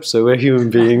 I hope so. We're human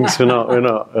beings. We're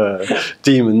not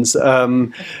demons. I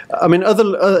mean,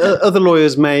 other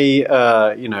lawyers may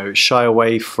you know, shy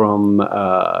away from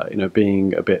you know,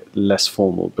 being a bit less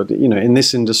formal. But you know, in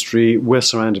this industry, we're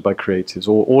surrounded by creatives.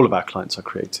 All of our clients are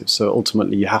creatives. So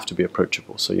ultimately, you have to be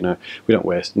approachable. So you know, we don't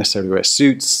necessarily wear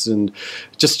suits, and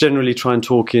just generally try and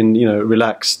talk in, you know,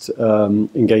 relaxed,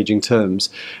 engaging terms.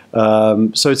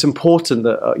 So it's important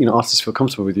that you know, artists feel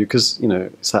comfortable with you, because you know,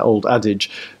 it's that old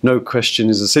adage: no question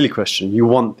is a silly question. You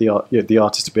want the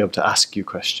artist to be able to ask you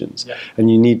questions,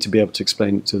 and you need to be able to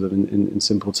explain it to them in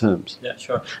simple terms. Yeah,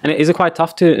 sure. And is it quite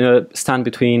tough to stand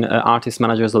between artists,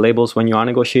 managers, or labels when you are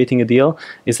negotiating a deal?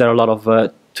 Is there a lot of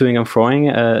toing and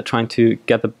froing, trying to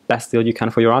get the best deal you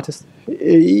can for your artist?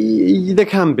 There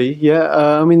can be, yeah.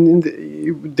 I mean,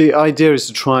 the idea is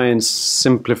to try and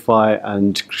simplify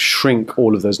and shrink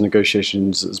all of those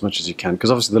negotiations as much as you can, because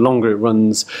obviously the longer it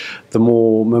runs, the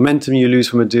more momentum you lose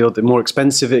from a deal, the more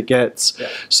expensive it gets.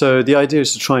 So the idea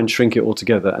is to try and shrink it all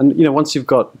together. And you know, once you've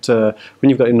got when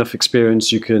you've got enough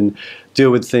experience, you can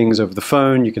deal with things over the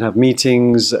phone, you can have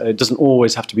meetings. It doesn't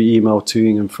always have to be email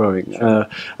toing and froing.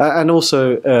 And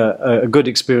also a good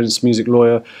experienced music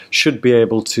lawyer should be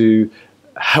able to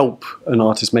help an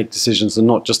artist make decisions and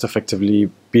not just effectively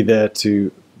be there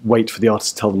to wait for the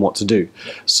artist to tell them what to do.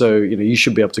 So you know, you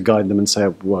should be able to guide them and say,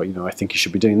 well, you know, I think you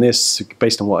should be doing this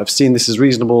based on what I've seen. This is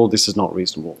reasonable, this is not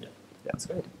reasonable. Yeah. That's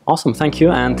great. Awesome, thank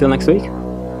you, and until next week.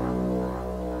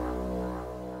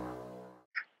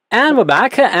 And we're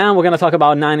back, and we're going to talk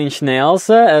about Nine Inch Nails.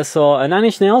 So Nine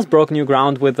Inch Nails broke new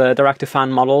ground with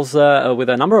direct-to-fan models with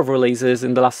a number of releases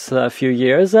in the last few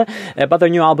years. But their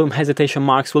new album, Hesitation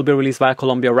Marks, will be released via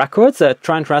Columbia Records.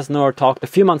 Trent Reznor talked a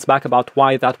few months back about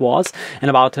why that was, and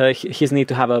about his need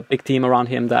to have a big team around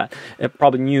him that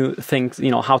probably knew things,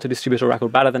 how to distribute a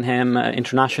record better than him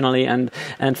internationally, and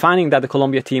finding that the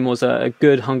Columbia team was a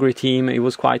good, hungry team. It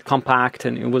was quite compact,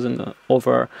 and it wasn't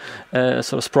over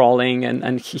sort of sprawling,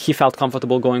 and he felt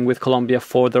comfortable going with Columbia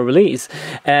for the release.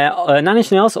 Nine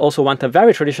Inch Nails also went a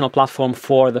very traditional platform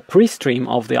for the pre-stream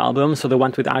of the album, so they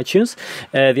went with iTunes.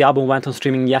 The album went on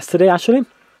streaming yesterday, actually,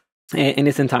 in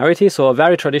its entirety, so a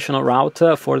very traditional route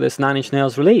for this Nine Inch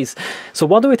Nails release. So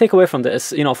what do we take away from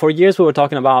this? For years we were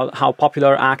talking about how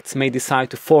popular acts may decide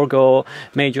to forego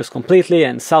majors completely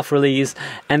and self-release,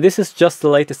 and this is just the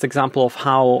latest example of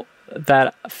how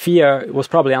that fear was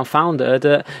probably unfounded,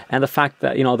 and the fact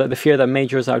that the fear that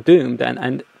majors are doomed,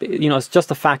 and it's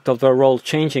just a fact of their role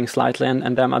changing slightly,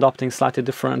 and them adopting slightly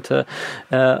different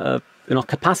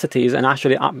capacities, and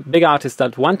actually big artists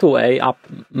that went away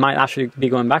might actually be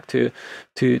going back to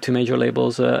major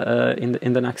labels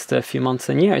in the next few months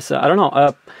and years. I don't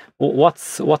know.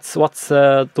 What's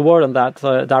the word on that,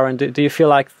 Darren? Do you feel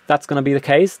like that's going to be the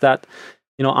case, that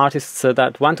artists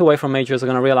that went away from majors are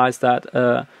going to realize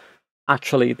that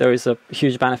actually there is a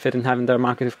huge benefit in having their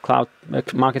marketing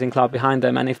cloud behind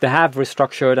them, and if they have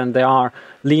restructured and they are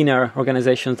leaner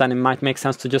organizations, then it might make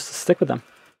sense to just stick with them?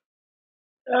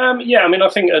 I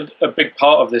think a big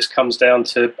part of this comes down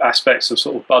to aspects of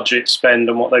sort of budget spend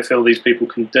and what they feel these people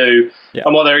can do,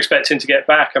 and what they're expecting to get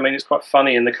back. I mean, it's quite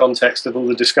funny in the context of all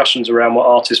the discussions around what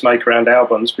artists make around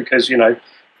albums, because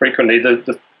frequently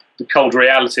the cold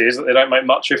reality is that they don't make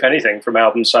much, if anything, from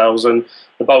album sales, and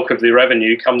the bulk of the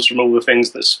revenue comes from all the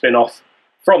things that spin off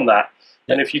from that.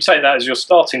 And if you take that as your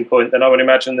starting point, then I would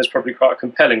imagine there's probably quite a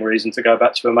compelling reason to go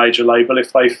back to a major label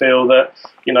if they feel that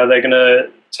they're going to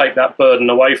take that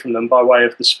burden away from them by way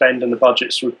of the spend and the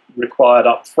budgets required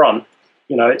up front.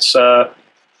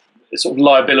 It's sort of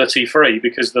liability free,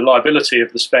 because the liability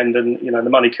of the spend and the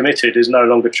money committed is no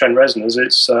longer Trent Reznor's,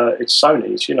 it's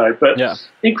Sony's. But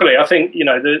equally, I think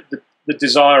the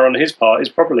desire on his part is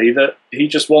probably that he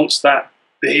just wants that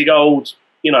big old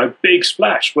big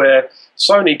splash where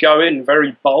Sony go in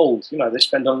very bold. They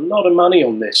spend a lot of money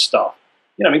on this stuff.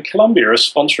 Columbia are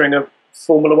sponsoring a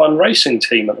Formula One racing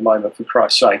team at the moment, for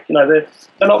Christ's sake. They're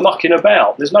not mucking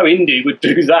about. There's no indie would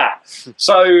do that.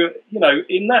 So,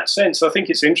 in that sense, I think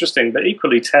it's interesting, but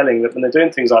equally telling that when they're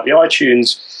doing things like the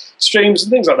iTunes streams and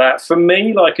things like that, for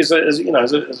me, like as a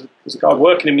guy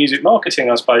working in music marketing,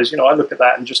 I suppose, I look at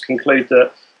that and just conclude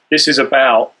that this is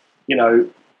about,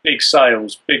 big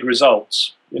sales, big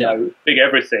results, big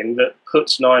everything that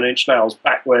puts Nine Inch Nails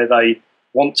back where they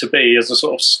want to be as a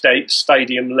sort of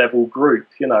stadium level group,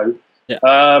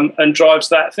 and drives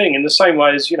that thing in the same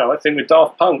way as, I think with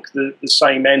Daft Punk, the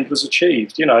same end was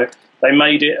achieved. They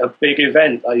made it a big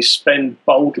event. They spend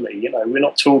boldly. We're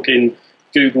not talking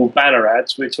Google banner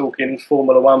ads. We're talking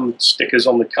Formula One stickers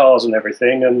on the cars and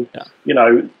everything. And,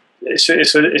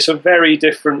 it's a very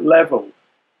different level.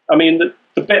 I mean,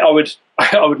 the bit I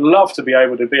would love to be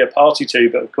able to be a party to,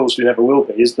 but of course we never will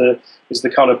be, is the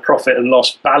kind of profit and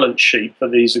loss balance sheet for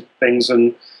these things,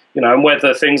 and and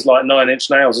whether things like Nine Inch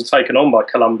Nails are taken on by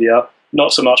Columbia,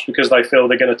 not so much because they feel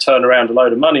they're going to turn around a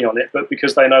load of money on it, but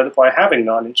because they know that by having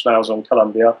Nine Inch Nails on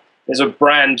Columbia, there's a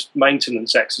brand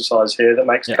maintenance exercise here that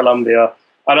makes Columbia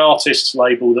an artist's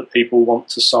label that people want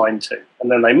to sign to,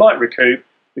 and then they might recoup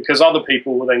because other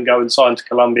people will then go and sign to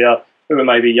Columbia who are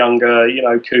maybe younger,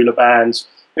 cooler bands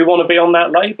who want to be on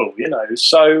that label,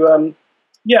 So,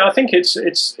 I think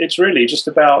it's really just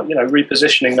about,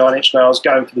 repositioning Nine Inch Nails,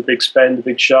 going for the big spend, the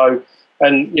big show.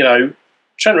 And,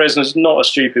 Trent Reznor's not a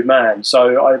stupid man.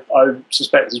 So I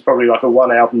suspect there's probably like a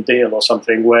one-album deal or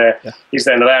something where he's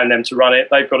then allowing them to run it.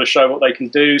 They've got to show what they can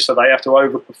do, so they have to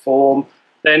overperform.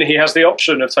 Then he has the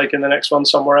option of taking the next one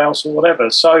somewhere else or whatever.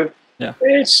 So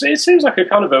it seems like a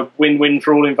kind of a win-win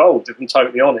for all involved, if I'm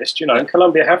totally honest. And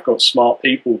Columbia have got smart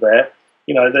people there.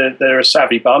 They're a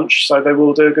savvy bunch, so they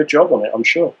will do a good job on it, I'm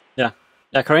sure. Yeah,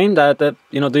 Karim, do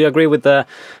you agree with the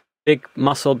big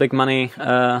muscle, big money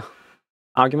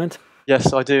argument?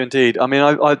 Yes, I do indeed. I mean,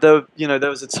 there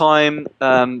was a time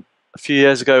a few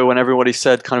years ago when everybody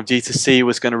said kind of D2C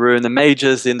was going to ruin the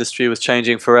majors, the industry was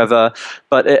changing forever,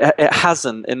 but it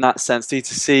hasn't in that sense.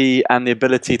 D2C and the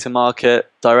ability to market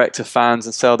direct to fans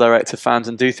and sell direct to fans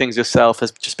and do things yourself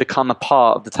has just become a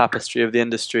part of the tapestry of the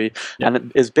industry, and it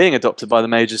is being adopted by the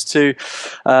majors too.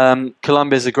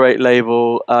 Columbia is a great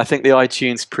label. I think the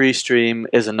iTunes pre-stream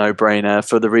is a no-brainer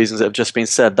for the reasons that have just been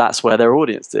said. That's where their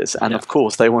audience is, and of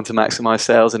course they want to maximize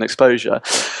sales and exposure.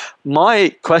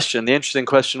 My question, the interesting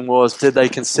question was, did they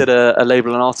consider a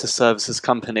label and artist services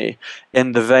company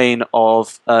in the vein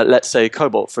of, let's say,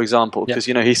 Cobalt, for example? Because,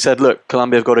 you know, he said, look,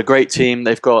 Columbia have got a great team.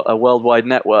 They've got a worldwide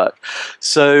network.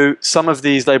 So some of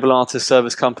these label artist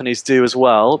service companies do as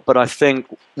well. But I think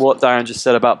what Darren just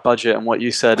said about budget and what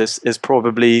you said has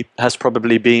probably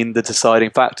been the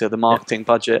deciding factor, the marketing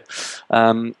budget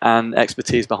and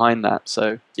expertise behind that.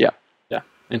 So, yeah.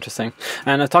 Interesting.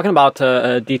 And talking about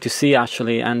D2C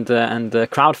actually and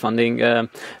crowdfunding,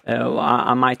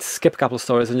 I might skip a couple of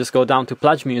stories and just go down to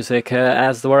PledgeMusic,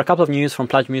 as there were a couple of news from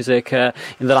PledgeMusic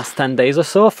in the last 10 days or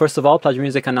so. First of all,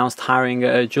 PledgeMusic announced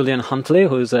hiring Julian Huntley,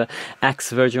 who's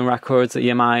ex-Virgin Records,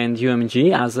 EMI and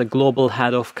UMG, as a global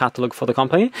head of catalog for the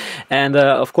company. And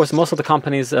of course, most of the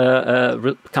company's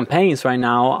campaigns right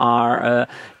now are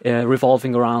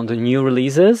revolving around new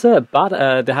releases, but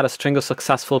they had a string of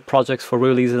successful projects for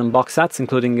releases and box sets,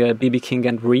 including BB King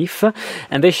and Reef,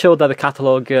 and they showed that the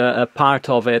catalog part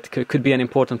of it could be an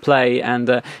important play, and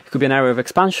it could be an area of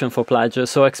expansion for Pledge.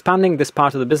 So expanding this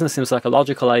part of the business seems like a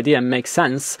logical idea and makes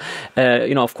sense.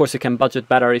 You know, of course, you can budget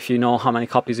better if you know how many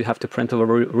copies you have to print of a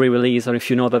re-release, or if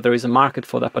you know that there is a market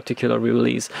for that particular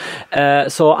re-release.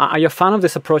 So are you a fan of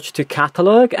this approach to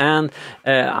catalog, and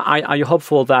are you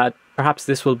hopeful that perhaps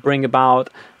this will bring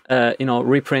about you know,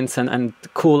 reprints and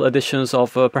cool editions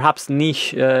of perhaps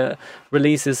niche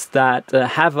releases that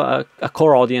have a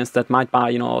core audience that might buy,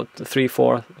 you know, 3,000,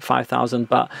 4,000, 5,000,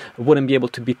 but wouldn't be able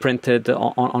to be printed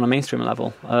on a mainstream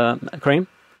level? Karim?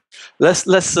 Let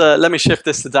me shift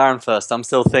this to Darren first. I'm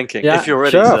still thinking. Yeah, if you're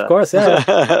ready, sure, sir. Of course, yeah.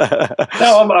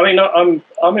 No, I mean,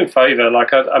 I'm in favour.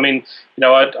 Like, I mean, you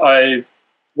know, I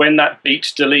when that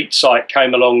Beat Delete site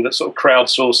came along that sort of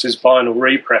crowdsources vinyl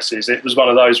represses, it was one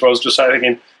of those where I was just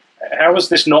thinking, how has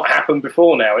this not happened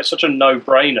before now? It's such a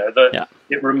no-brainer that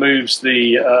it removes the,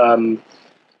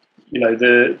 you know,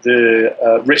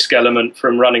 the risk element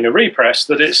from running a repress,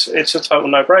 that it's a total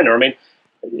no-brainer. I mean,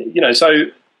 you know, so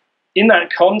in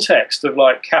that context of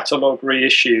like catalogue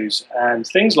reissues and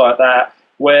things like that,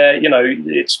 where, you know,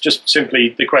 it's just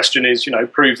simply the question is, you know,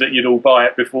 prove that you'd all buy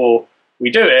it before we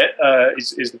do it,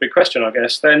 is the big question, I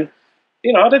guess, then,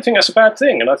 you know, I don't think that's a bad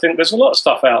thing. And I think there's a lot of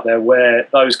stuff out there where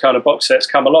those kind of box sets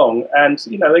come along and,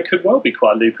 you know, they could well be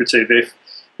quite lucrative if,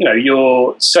 you know,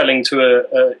 you're selling to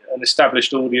an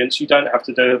established audience. You don't have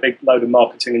to do a big load of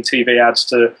marketing and TV ads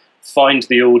to find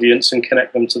the audience and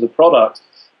connect them to the product.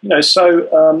 You know,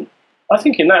 so I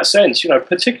think in that sense, you know,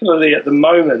 particularly at the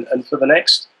moment and for the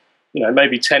next, you know,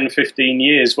 maybe 10, 15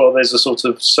 years, while there's a sort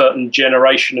of certain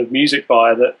generation of music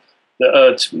buyer that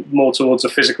urge more towards a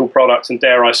physical product and,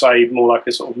 dare I say, more like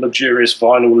a sort of luxurious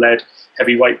vinyl-led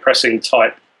heavyweight pressing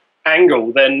type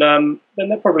angle, then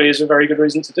there probably is a very good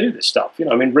reason to do this stuff. You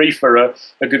know, I mean, Reef are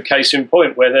a good case in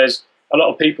point, where there's a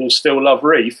lot of people still love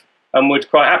Reef and would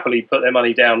quite happily put their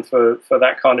money down for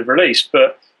that kind of release,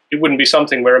 but it wouldn't be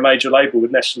something where a major label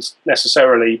would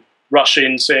necessarily rush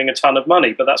in seeing a ton of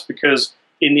money. But that's because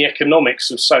in the economics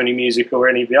of Sony Music or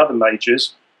any of the other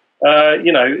majors,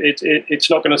 you know, it's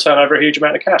not going to turn over a huge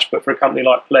amount of cash, but for a company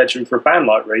like Pledge and for a band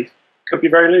like Reef, it could be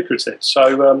very lucrative.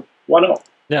 So why not?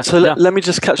 Yeah. So let me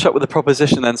just catch up with the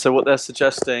proposition then. So what they're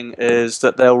suggesting is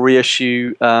that they'll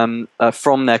reissue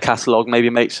from their catalogue, maybe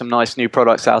make some nice new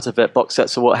products out of it, box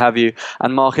sets or what have you,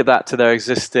 and market that to their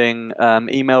existing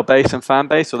email base and fan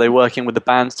base. Or are they working with the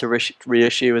bands to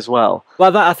reissue as well?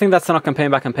 Well, I think that's on a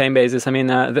campaign-by-campaign basis. I mean,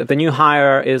 the new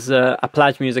hire is a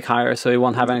PledgeMusic hire, so it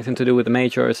won't have anything to do with the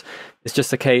majors. It's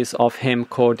just a case of him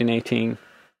coordinating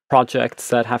projects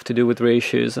that have to do with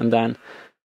reissues, and then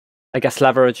I guess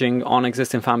leveraging on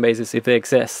existing fan bases if they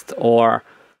exist, or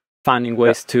finding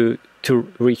ways to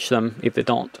reach them if they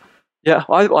don't. Yeah,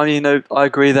 I mean, I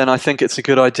agree then. I think it's a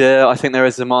good idea. I think there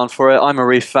is demand for it. I'm a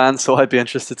Reef fan, so I'd be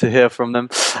interested to hear from them.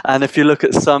 And if you look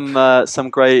at some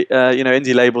great, you know,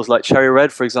 indie labels like Cherry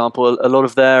Red, for example, a lot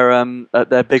of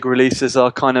their big releases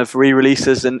are kind of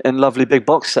re-releases in lovely big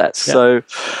box sets, so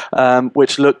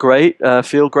which look great,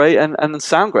 feel great, and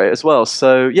sound great as well.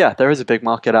 So yeah, there is a big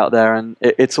market out there, and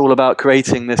it's all about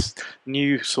creating this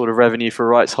new sort of revenue for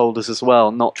rights holders as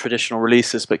well, not traditional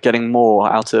releases, but getting more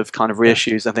out of kind of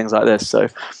reissues and things like this. So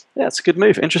yeah, it's a good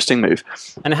move, interesting move.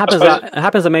 And it happens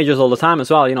at majors all the time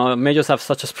as well. You know, majors have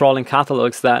such a sprawling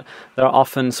catalogs that there are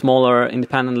often smaller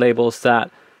independent labels that,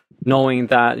 knowing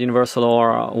that Universal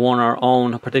or Warner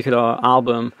own a particular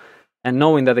album, and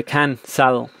knowing that they can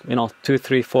sell, 2,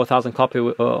 3, 4,000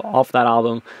 copies of that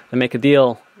album, and make a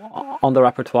deal on the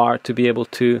repertoire to be able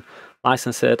to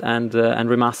license it and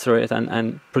remaster it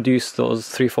and produce those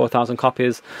 3,000-4,000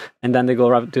 copies, and then they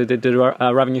go do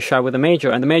a revenue share with the major.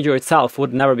 And the major itself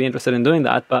would never be interested in doing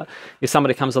that, but if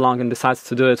somebody comes along and decides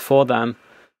to do it for them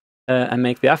and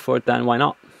make the effort, then why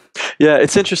not? Yeah,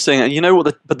 it's interesting, and you know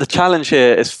what? But the challenge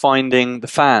here is finding the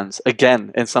fans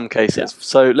again in some cases. Yeah.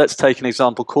 So let's take an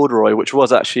example, Corduroy, which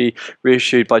was actually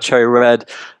reissued by Cherry Red.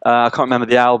 I can't remember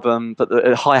the album, but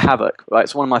High Havoc. Right,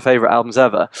 it's one of my favorite albums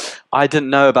ever. I didn't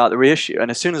know about the reissue,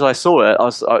 and as soon as I saw it,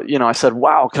 I said,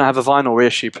 "Wow, can I have a vinyl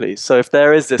reissue, please?" So if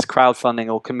there is this crowdfunding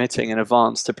or committing in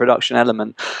advance to production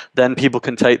element, then people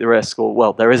can take the risk, or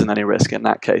well, there isn't any risk in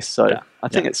that case. So yeah. I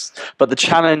think but the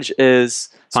challenge is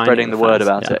spreading the word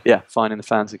about it. Yeah, finding the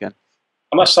fans again.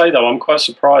 I must say, though, I'm quite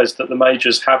surprised that the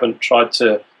majors haven't tried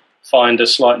to find a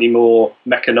slightly more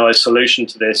mechanized solution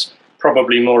to this,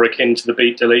 probably more akin to the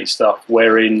beat delete stuff,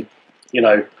 wherein,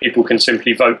 people can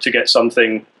simply vote to get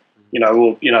something,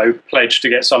 or, pledge to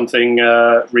get something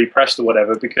repressed or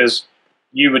whatever, because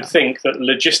you would think that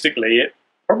logistically it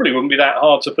probably wouldn't be that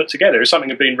hard to put together if something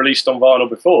had been released on vinyl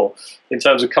before, in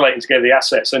terms of collating together the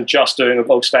assets and just doing a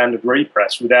bog standard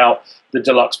repress without the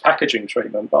deluxe packaging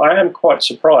treatment. But I am quite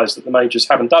surprised that the majors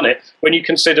haven't done it, when you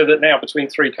consider that now between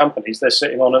three companies they're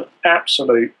sitting on an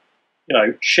absolute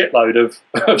shitload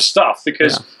of stuff,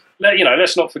 because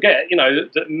let's not forget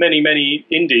that many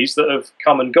indies that have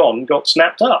come and gone got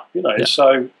snapped up,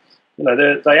 so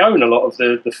they own a lot of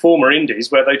the former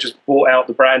indies where they just bought out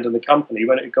the brand and the company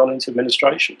when it had gone into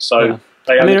administration. So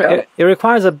it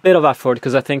requires a bit of effort,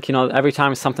 because I think every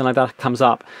time something like that comes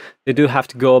up, they do have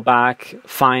to go back,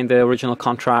 find the original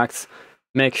contracts,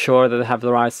 make sure that they have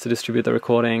the rights to distribute the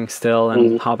recording still,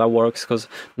 and how that works, because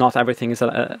not everything is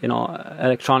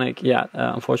electronic yet,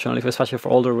 unfortunately, especially for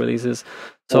older releases.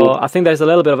 So I think there's a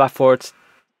little bit of effort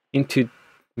into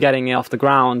getting it off the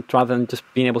ground, rather than just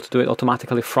being able to do it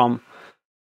automatically from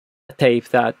a tape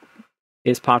that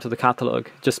is part of the catalog,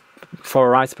 just for a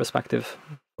rights perspective.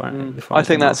 I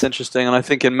think that's interesting, and I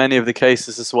think in many of the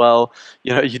cases as well,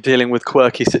 you're dealing with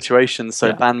quirky situations,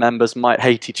 so band members might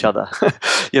hate each other.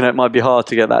 It might be hard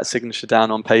to get that signature down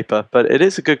on paper, but it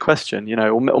is a good question,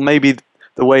 or maybe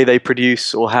the way they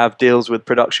produce or have deals with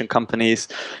production companies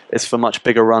is for much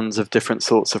bigger runs of different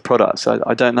sorts of products.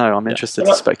 I don't know. I'm interested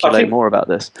to speculate more about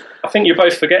this. I think you're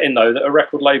both forgetting, though, that a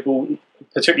record label,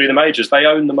 particularly the majors, they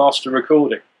own the master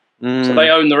recording. So they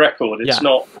own the record. It's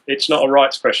not a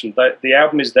rights question. The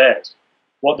album is theirs.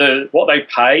 What they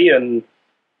pay and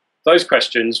those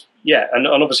questions, and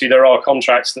obviously there are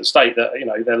contracts that state that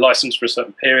they're licensed for a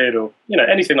certain period, or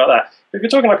anything like that. But if you're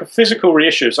talking like a physical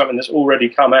reissue of something that's already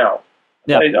come out,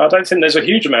 I don't think there's a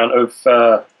huge amount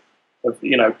of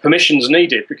permissions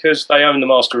needed, because they own the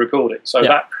master recording. So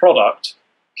that product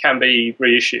can be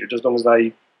reissued as long as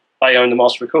they own the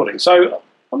master recording. So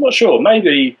I'm not sure.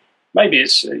 Maybe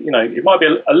it's it might be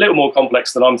a little more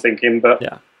complex than I'm thinking, but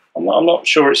I'm not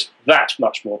sure it's that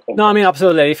much more complex. No, I mean,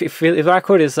 absolutely. If the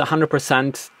record is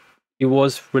 100%, it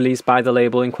was released by the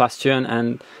label in question,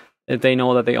 and they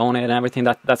know that they own it and everything,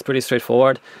 that's pretty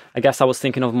straightforward. I guess I was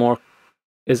thinking of more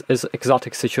is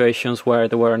exotic situations where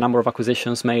there were a number of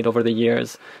acquisitions made over the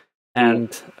years,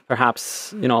 and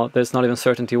perhaps there's not even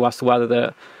certainty as to whether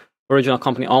the original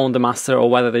company owned the master or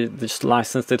whether they just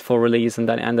licensed it for release and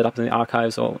then ended up in the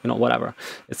archives, or whatever.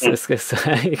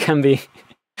 It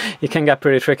can get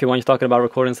pretty tricky when you're talking about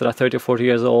recordings that are 30 or 40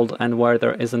 years old and where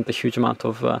there isn't a huge amount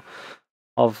of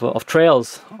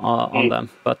trails on them.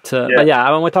 But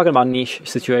when we're talking about niche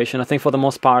situation, I think for the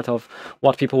most part of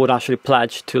what people would actually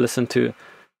pledge to listen to,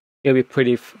 it'll be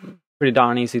pretty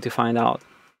darn easy to find out.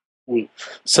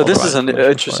 So this is an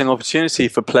interesting opportunity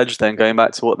for Pledge then, going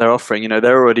back to what they're offering.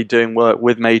 They're already doing work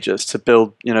with majors to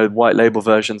build, white label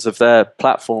versions of their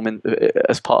platform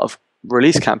as part of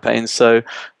release campaigns. So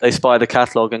they spy the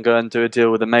catalog and go and do a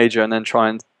deal with a major, and then try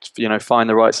and find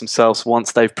the rights themselves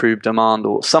once they've proved demand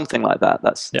or something like that.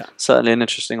 That's certainly an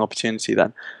interesting opportunity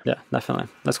then. Yeah, definitely.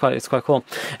 It's quite cool.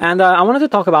 And I wanted to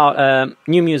talk about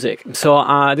new music.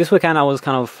 So this weekend I was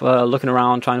kind of looking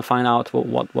around trying to find out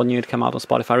what new had come out on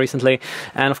Spotify recently.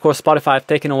 And of course Spotify have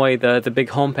taken away the big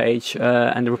homepage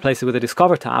and replaced it with a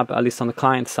Discover tab, at least on the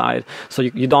client side. So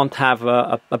you don't have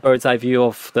a bird's eye view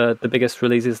of the biggest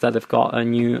releases that they've got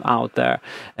new out there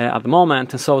at the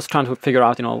moment. And so I was trying to figure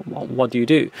out, what do you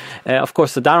do? Of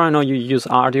course, Darren, I know you use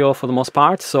Rdio for the most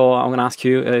part, so I'm going to ask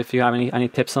you if you have any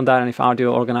tips on that, and if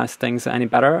Rdio organized things any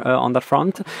better on that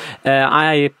front.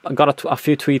 I got a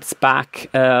few tweets back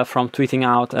from tweeting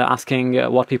out asking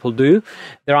what people do.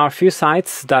 There are a few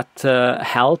sites that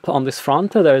help on this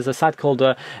front. There is a site called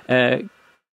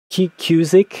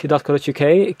Qusic.co.uk,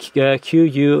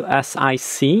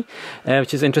 Qusic,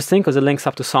 which is interesting because it links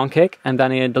up to Songkick, and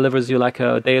then it delivers you like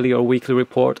a daily or weekly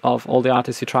report of all the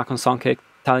artists you track on Songkick,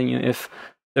 telling you if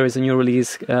there is a new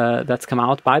release that's come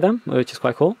out by them, which is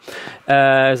quite cool.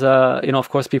 There's of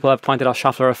course, people have pointed out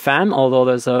Shuffler FM, although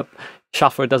there's a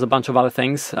Shuffler does a bunch of other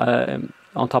things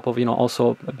on top of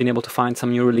also being able to find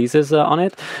some new releases on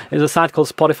it. There's a site called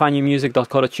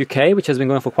spotifynewmusic.co.uk, which has been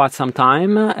going for quite some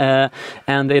time,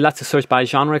 and they let you search by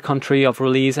genre, country of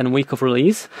release, and week of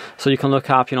release. So you can look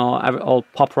up all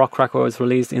pop rock records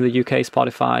released in the UK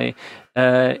Spotify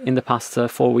in the past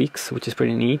 4 weeks, which is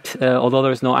pretty neat, although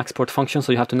there is no export function,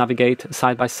 so you have to navigate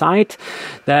site by site.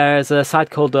 There's a site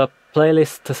called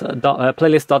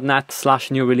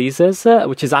playlist.net/new releases,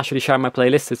 which is actually Share My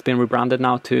Playlist. It's been rebranded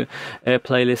now to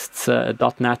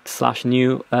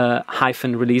playlists.net/new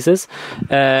 -releases,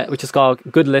 which has got a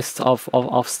good list of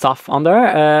stuff on there.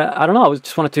 I don't know, I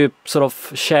just wanted to sort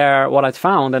of share what I'd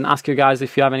found and ask you guys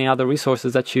if you have any other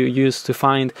resources that you use to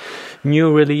find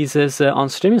new releases on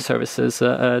streaming services.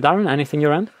 Darren, anything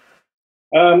your end?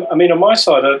 I mean, on my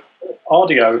side,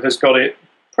 Rdio has got it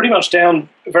pretty much down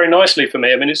very nicely for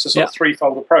me. I mean, it's a sort of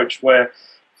threefold approach where,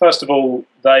 first of all,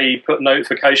 they put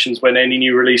notifications when any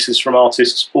new releases from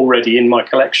artists already in my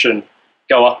collection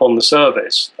go up on the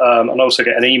service. And I also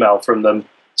get an email from them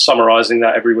summarizing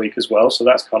that every week as well. So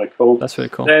that's kind of cool. That's really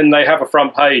cool. Then they have a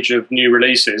front page of new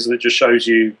releases that just shows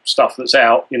you stuff that's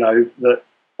out, that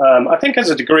I think has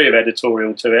a degree of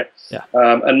editorial to it,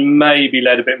 and maybe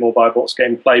led a bit more by what's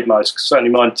getting played most.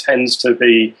 Certainly mine tends to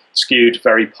be skewed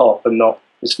very pop, and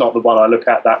it's not the one I look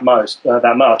at that much. But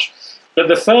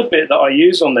the third bit that I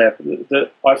use on there that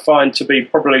I find to be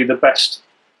probably the best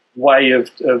way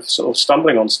of sort of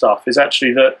stumbling on stuff is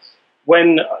actually that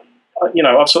when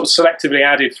I've sort of selectively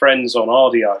added friends on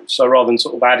Rdio. So rather than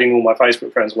sort of adding all my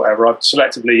Facebook friends or whatever, I've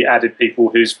selectively added people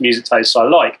whose music tastes I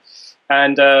like.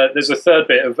 And there's a third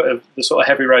bit of the sort of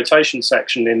heavy rotation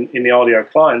section in the Rdio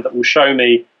client that will show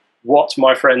me what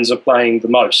my friends are playing the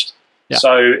most. Yeah.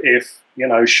 So if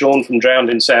Sean from Drowned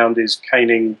in Sound is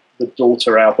caning the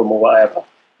Daughter album or whatever,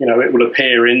 it will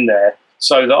appear in there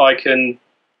so that I can,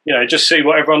 just see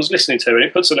what everyone's listening to. And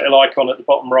it puts a little icon at the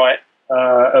bottom right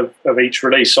of each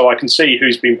release, so I can see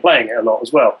who's been playing it a lot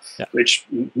as well, which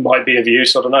might be of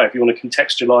use. I don't know if you want to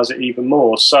contextualize it even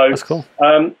more. So that's cool.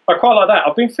 I quite like that.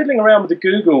 I've been fiddling around with the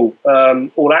Google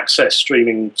All Access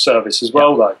streaming service as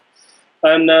well, though.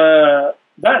 And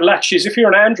that latches, if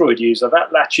you're an Android user,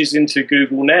 that latches into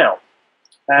Google Now.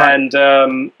 And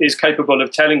is capable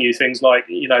of telling you things like,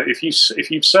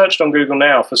 if you've searched on Google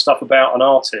Now for stuff about an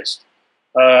artist,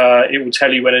 it will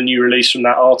tell you when a new release from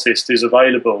that artist is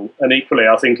available. And equally,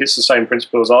 I think it's the same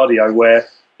principle as Rdio, where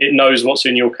it knows what's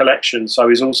in your collection, so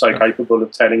is also capable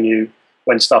of telling you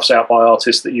when stuff's out by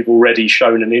artists that you've already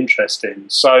shown an interest in.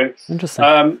 So, those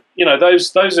are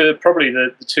probably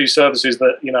the two services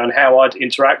that, and how I'd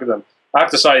interact with them. I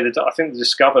have to say that I think the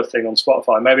Discover thing on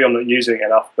Spotify, maybe I'm not using it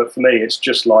enough, but for me, it's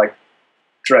just like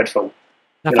dreadful.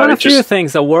 I found a few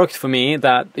things that worked for me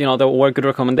that, there were good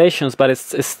recommendations, but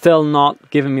it's still not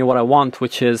giving me what I want,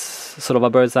 which is sort of a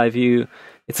bird's eye view.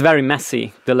 It's very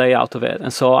messy, the layout of it.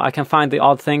 And so I can find the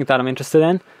odd thing that I'm interested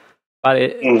in, but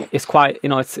it's quite,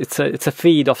 it's a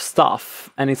feed of stuff,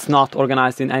 and it's not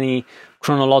organized in any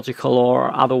chronological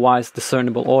or otherwise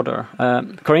discernible order.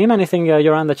 Karim, anything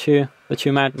you're on that you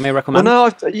may recommend?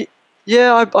 Well,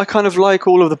 no, I kind of like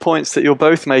all of the points that you're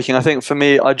both making. I think for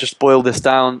me, I just boil this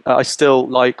down. I still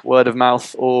like word of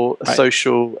mouth or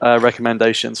social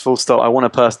recommendations, full stop. I want a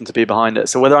person to be behind it.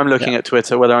 So whether I'm looking at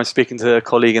Twitter, whether I'm speaking to a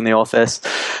colleague in the office,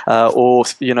 or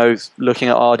looking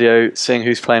at Rdio, seeing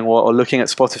who's playing what, or looking at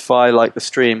Spotify, like the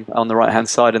stream on the right-hand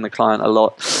side in the client a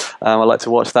lot. I like to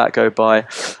watch that go by.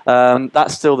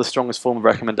 That's still the strongest form of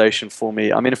recommendation for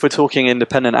me. I mean, if we're talking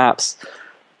independent apps,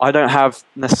 I don't have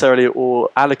necessarily or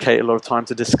allocate a lot of time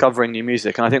to discovering new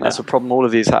music, and I think that's a problem all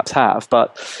of these apps have,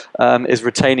 but is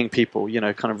retaining people,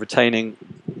 kind of retaining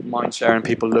mind sharing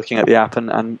people looking at the app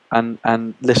and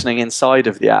listening inside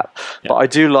of the app. But I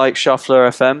do like Shuffler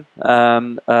FM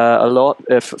a lot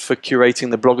for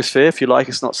curating the blogosphere, if you like.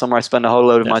 It's not somewhere I spend a whole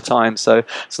load of my time, so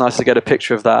it's nice to get a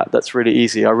picture of that. That's really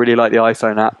easy. I really like the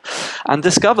iPhone app. And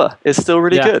Discover is still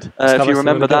really good, if you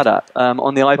remember that app.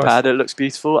 On the iPad, it looks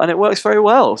beautiful and it works very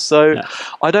well. So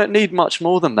I don't need much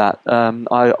more than that,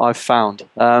 I've found.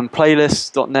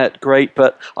 Playlists.net, great,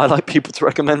 but I like people to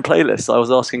recommend playlists. I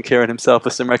was asking Kieran himself for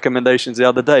some recommendations the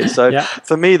other day. So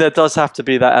for me, there does have to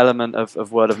be that element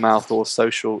of word of mouth or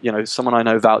social, someone I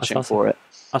know vouching for it.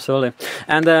 Absolutely.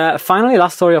 And finally,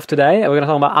 last story of today, we're going to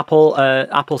talk about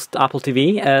Apple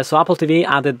TV. So Apple TV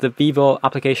added the Vevo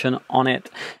application on it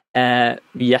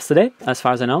yesterday, as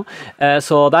far as I know.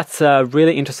 So that's a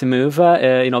really interesting move.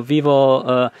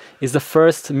 Vevo is the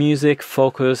first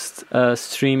music-focused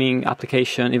streaming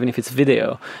application, even if it's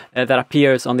video, that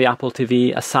appears on the Apple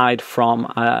TV aside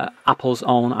from Apple's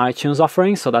own iTunes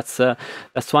offering. So that's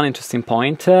one interesting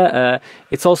point.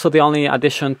 It's also the only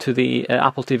addition to the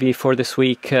Apple TV for this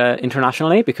week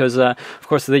internationally, because of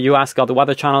course the US got the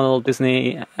Weather Channel,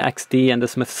 Disney XD, and the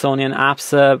Smithsonian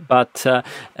apps, but the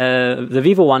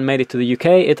Vevo one made it to the UK,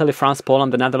 Italy, France,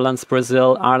 Poland, the Netherlands,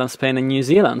 Brazil, Ireland, Spain, and New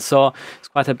Zealand. So it's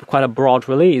quite a broad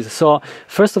release. So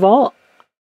first of all,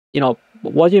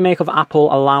 what do you make of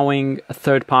Apple allowing a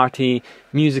third-party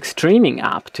music streaming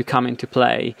app to come into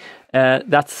play?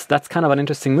 That's kind of an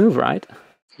interesting move, right?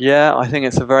 Yeah, I think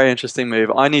it's a very interesting move.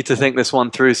 I need to think this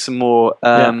one through some more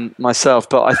myself,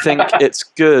 but I think it's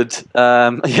good.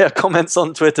 Comments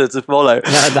on Twitter to follow.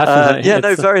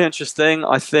 Very interesting.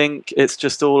 I think it's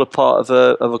just all a part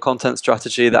of a content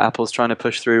strategy that Apple's trying to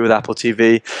push through with Apple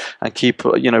TV and keep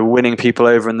winning people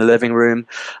over in the living room.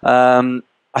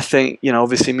 I think,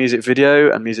 obviously music video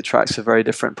and music tracks are very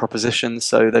different propositions,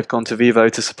 so they've gone to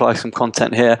Vevo to supply some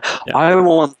content here. I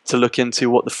want to look into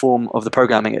what the form of the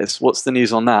programming is. What's the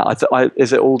news on that?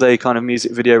 Is it all day kind of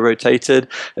music video rotated?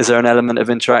 Is there an element of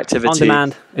interactivity? On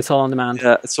demand. It's all on demand.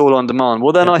 Yeah, it's all on demand.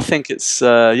 Well, then I think it's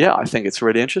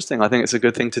really interesting. I think it's a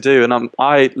good thing to do, and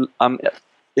I'm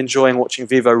enjoying watching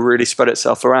Vevo really spread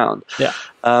itself around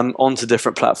onto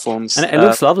different platforms. And it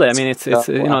looks lovely. I mean, it's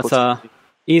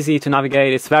easy to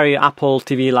navigate. It's very Apple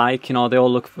TV-like. They all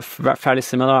look fairly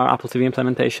similar, Apple TV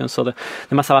implementation. So they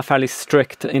must have a fairly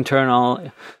strict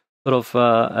internal sort of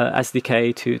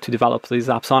SDK to develop these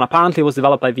apps on. Apparently, it was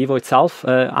developed by Vevo itself.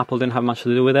 Apple didn't have much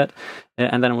to do with it,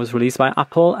 and then it was released by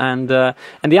Apple. And the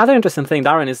other interesting thing,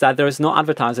 Darren, is that there is no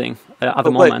advertising at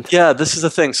the moment. Yeah, this is the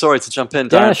thing. Sorry to jump in,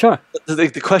 Darren. Yeah, sure. The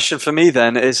question for me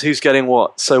then is who's getting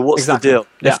what? So what's the deal?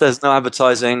 If there's no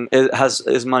advertising,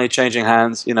 is money changing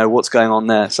hands? What's going on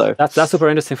there? So that's super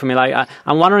interesting for me. Like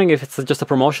I'm wondering if it's just a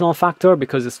promotional factor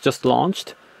because it's just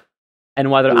launched, and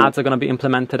whether ads are going to be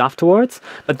implemented afterwards.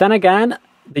 But then again,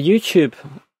 the YouTube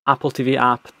Apple TV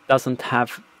app doesn't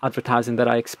have advertising that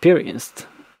I experienced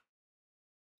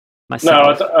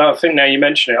myself. No, I think now you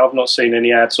mention it, I've not seen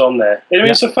any ads on there.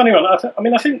 It's a funny one. I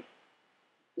think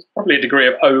there's probably a degree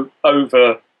of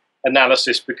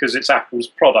over-analysis because it's Apple's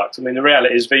product. I mean, the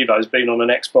reality is Vevo's been on an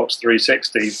Xbox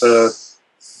 360 for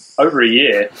over a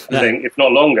year, I think, if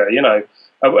not longer, and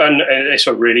it's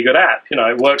a really good app.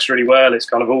 It works really well. It's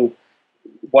kind of all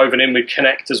woven in with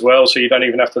Connect as well, so you don't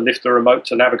even have to lift the remote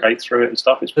to navigate through it and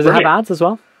stuff. It's Does it have ads as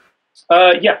well?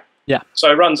 Yeah.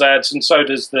 So it runs ads, and so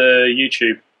does the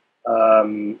YouTube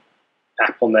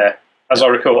app on there, as I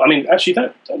recall. I mean, actually,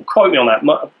 don't quote me on that.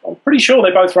 I'm pretty sure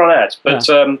they both run ads, but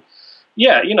and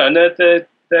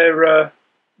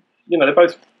they're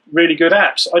both really good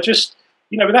apps. I just,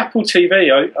 with Apple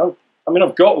TV, I mean,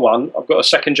 I've got one. I've got a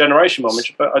second generation one,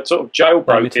 but I sort of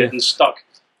jailbroke it and stuck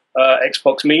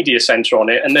Xbox Media Center on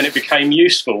it, and then it became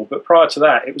useful. But prior to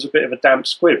that, it was a bit of a damp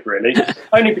squib, really.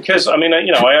 Only because, I mean,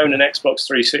 I own an Xbox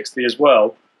 360 as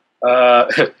well.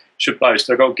 Should boast,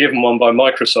 I got given one by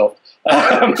Microsoft.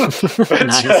 It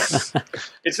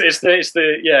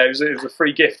was a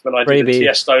free gift when I did the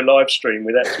Tiesto live stream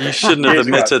with it. You shouldn't have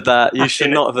admitted that. You should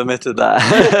not have admitted that.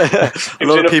 A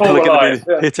lot of people are going to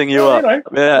be hitting you up.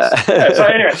 So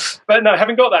anyway, but no,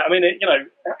 having got that, I mean,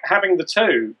 having the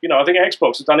two, I think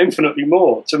Xbox has done infinitely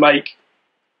more to make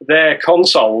their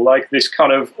console like this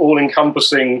kind of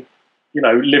all-encompassing,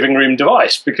 living room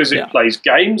device, because it plays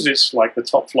games. It's like the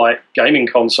top flight gaming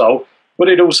console. But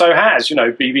it also has,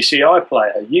 BBC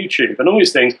iPlayer, YouTube, and all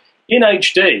these things in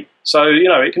HD. So,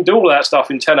 it can do all that stuff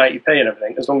in 1080p and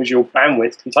everything, as long as your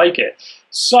bandwidth can take it.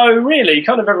 So, really,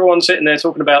 kind of everyone sitting there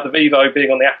talking about the Vevo being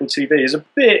on the Apple TV is a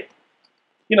bit,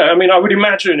 I would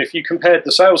imagine if you compared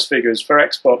the sales figures for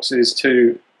Xboxes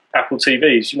to Apple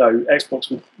TVs, Xbox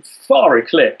would far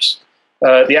eclipse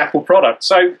the Apple product.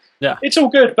 So, it's all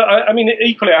good. But I mean,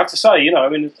 equally, I have to say, I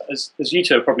mean, as you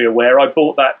two are probably aware, I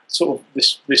bought that sort of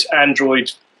this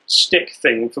Android stick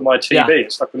thing for my TV.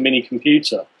 It's like a mini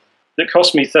computer that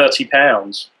cost me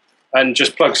 £30 and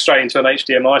just plugs straight into an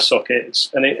HDMI socket.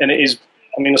 And it is,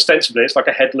 I mean, ostensibly, it's like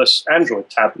a headless Android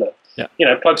tablet.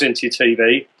 Plugs into your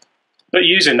TV. But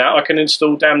using that, I can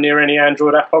install damn near any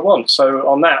Android app I want. So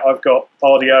on that, I've got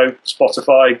Rdio,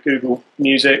 Spotify, Google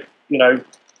Music, Vevo,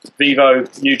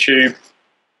 YouTube.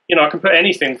 I can put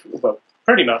anything, well,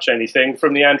 pretty much anything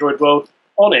from the Android world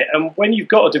on it. And when you've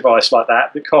got a device like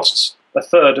that costs a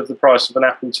third of the price of an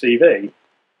Apple TV,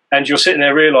 and you're sitting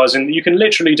there realizing that you can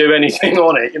literally do anything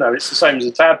on it, it's the same as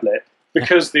a tablet,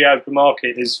 because the open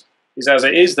market is as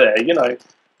it is there,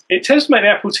 it tends to make the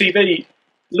Apple TV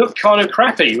look kind of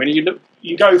crappy when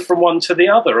you go from one to the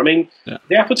other. I mean,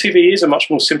 the Apple TV is a much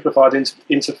more simplified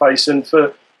interface, and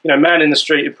for man in the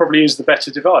street, it probably is the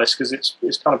better device because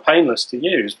it's kind of painless to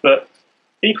use. But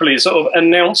equally, sort of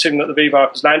announcing that the Vevo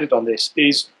app has landed on this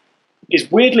is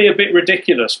weirdly a bit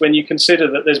ridiculous when you consider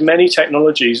that there's many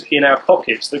technologies in our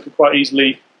pockets that could quite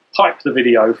easily pipe the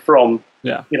video from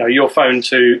your phone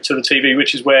to the TV,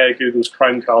 which is where Google's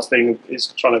Chromecast thing is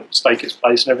trying to stake its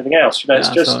place and everything else. It's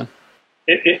just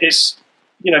it's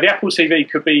the Apple TV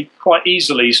could be quite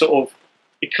easily sort of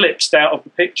eclipsed out of the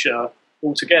picture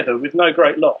altogether with no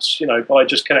great loss, by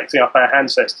just connecting up our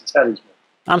handsets to tellies.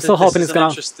 I'm still hoping it's going to...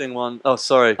 interesting one. Oh,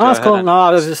 sorry. Oh, that's cool. No,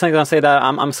 I was just going to say that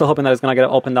I'm still hoping that it's going to get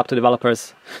opened up to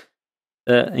developers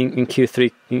in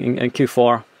Q3, in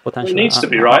Q4 potentially. It needs to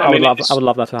be, right? I would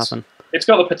love that to happen. It's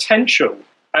got the potential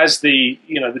as the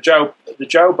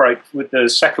jailbreak with the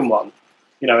second one,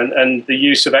 and the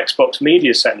use of Xbox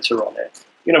Media Center on it.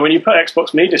 When you put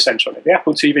Xbox Media Center on it, the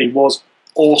Apple TV was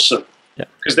awesome.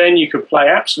 Because then you could play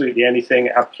absolutely anything,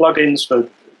 have plugins for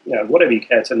whatever you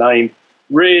care to name.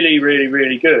 Really, really,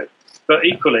 really good. But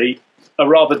equally, a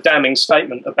rather damning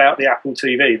statement about the Apple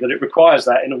TV that it requires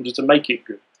that in order to make it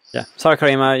good. Yeah. Sorry,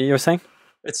 Karim, you were saying?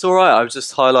 It's all right. I was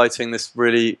just highlighting this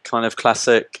really kind of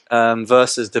classic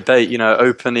versus debate.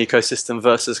 Open ecosystem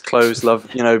versus closed,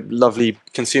 lovely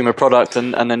consumer product,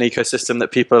 and an ecosystem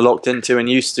that people are locked into and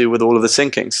used to with all of the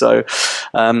syncing. So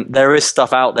there is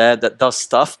stuff out there that does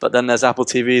stuff, but then there's Apple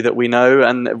TV that we know,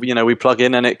 and we plug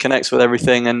in and it connects with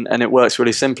everything, and it works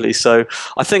really simply. So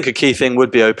I think a key thing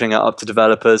would be opening it up to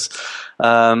developers.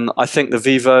 I think the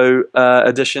Vevo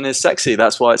edition is sexy.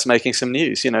 That's why it's making some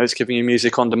news. It's giving you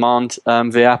music on demand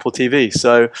via Apple TV.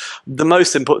 So the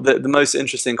most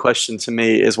interesting question to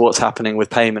me is what's happening with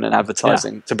payment and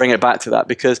advertising. To bring it back to that,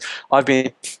 because I've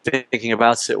been thinking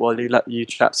about it while you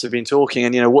chaps have been talking,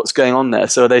 and what's going on there.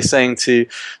 So are they saying to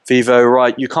Vevo,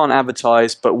 right, you can't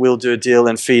advertise, but we'll do a deal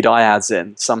and feed iAds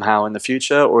in somehow in the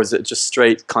future, or is it just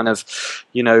straight kind of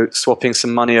swapping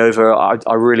some money over?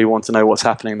 I really want to know what's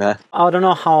happening there. I don't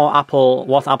know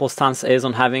what Apple's stance is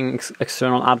on having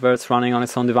external adverts running on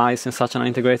its own device in such an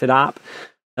integrated app.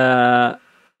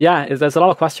 There's a lot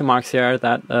of question marks here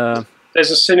that... There's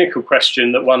a cynical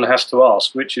question that one has to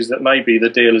ask, which is that maybe the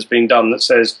deal has been done that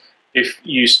says if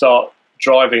you start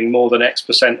driving more than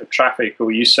X% of traffic, or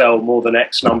you sell more than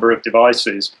X number of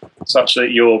devices, such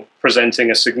that you're presenting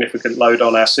a significant load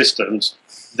on our systems,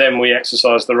 then we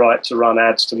exercise the right to run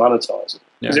ads to monetize it.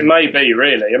 Because it may be,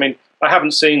 really. I mean, I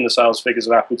haven't seen the sales figures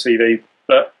of Apple TV,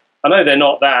 but I know they're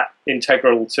not that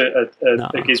integral to a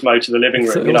gizmo to the living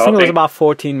room. I think it was about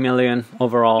 14 million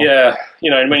overall. Yeah,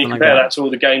 and when you compare that to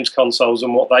all the games consoles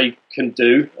and what they can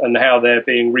do, and how they're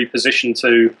being repositioned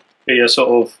to be a sort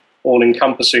of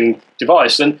all-encompassing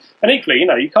device, and equally,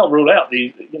 you can't rule out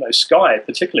the Sky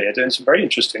particularly are doing some very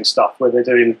interesting stuff where they're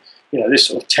doing this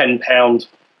sort of £10,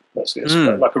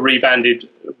 like a rebanded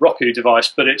Roku device,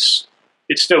 but it's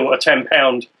still a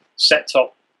 £10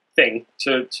 set-top thing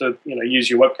to use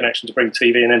your web connection to bring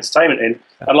TV and entertainment in.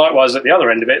 And likewise, at the other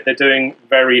end of it, they're doing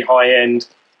very high-end,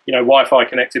 Wi-Fi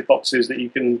connected boxes that you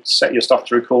can set your stuff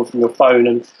to record from your phone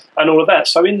and all of that.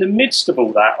 So in the midst of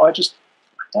all that, I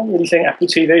don't really think Apple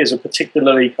TV is a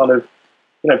particularly kind of,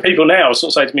 people now sort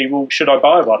of say to me, well, should I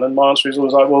buy one? And my answer is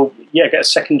always like, well, yeah, get a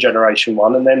second generation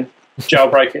one and then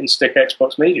jailbreak it and stick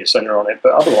Xbox Media Center on it.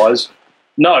 But otherwise...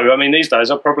 No, I mean, these days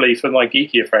I'll probably, for my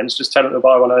geekier friends, just tell them to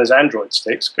buy one of those Android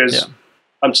sticks, because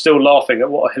I'm still laughing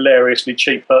at what a hilariously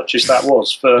cheap purchase that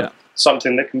was for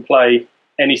something that can play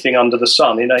anything under the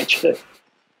sun in HD.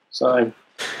 So,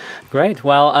 great.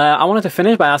 Well, I wanted to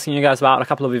finish by asking you guys about a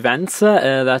couple of events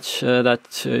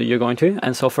that you're going to.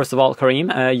 And so, first of all,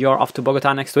 Karim, you're off to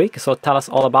Bogota next week. So tell us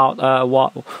all about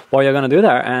what you're going to do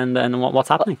there and what's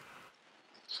happening.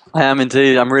 I am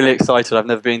indeed. I'm really excited. I've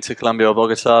never been to Colombia or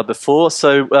Bogota before.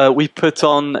 So we put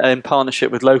on, in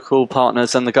partnership with local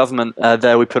partners and the government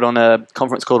there, we put on a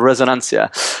conference called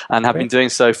Resonancia, and have been doing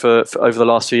so for over the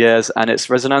last few years. And it's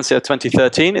Resonancia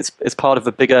 2013. It's part of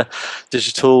a bigger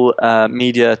digital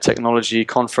media technology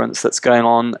conference that's going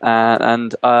on.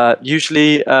 And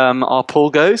usually our Paul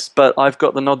goes, but I've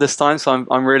got the nod this time, so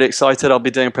I'm really excited. I'll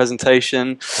be doing a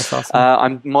presentation. That's awesome.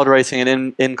 I'm moderating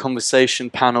an in-conversation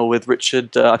panel with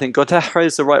Richard, I think Godrich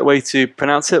is the right way to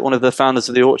pronounce it, one of the founders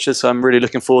of The Orchard, so I'm really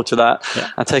looking forward to that,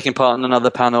 and taking part in another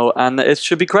panel, and it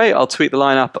should be great. I'll tweet the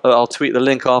lineup, I'll tweet the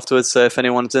link afterwards, so if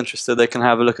anyone's interested they can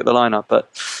have a look at the lineup, but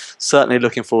certainly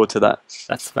looking forward to that.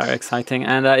 That's very exciting.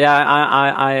 And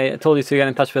I told you to get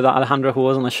in touch with Alejandro, who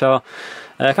was on the show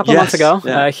a couple of months ago.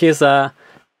 He's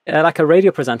like a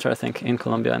radio presenter, I think, in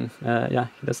Colombia, and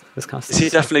he does this kind of stuff. Is he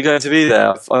definitely going to be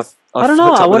there? I don't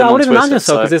know. I would imagine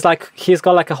so, because it's like he's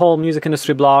got like a whole music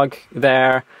industry blog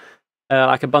there,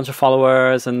 like a bunch of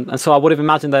followers, and so I would have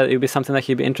imagined that it would be something that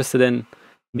he'd be interested in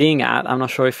being at. I'm not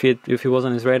sure if he was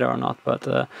on his radar or not,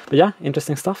 but yeah,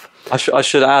 interesting stuff. I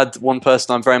should add one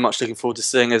person I'm very much looking forward to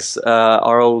seeing is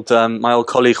our my old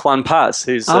colleague Juan Paz,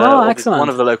 who's one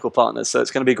of the local partners. So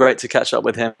it's going to be great to catch up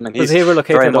with him. And he's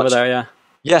relocated over there, yeah.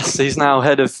 Yes, he's now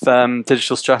head of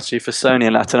digital strategy for Sony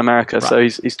in Latin America, right. So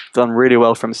he's done really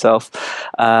well for himself,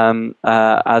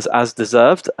 as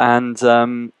deserved, and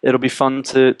it'll be fun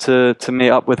to meet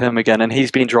up with him again. And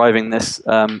he's been driving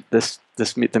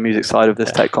the music side of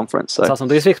this tech conference. So. That's awesome.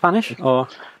 Do you speak Spanish or?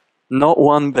 Not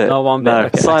one bit. Not one bit. No.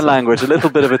 Okay, sign language, a little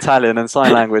bit of Italian and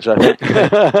sign language, I think.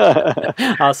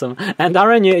 Awesome. And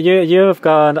Darren, you've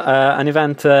got an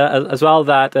event as well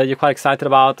that you're quite excited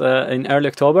about in early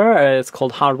October. It's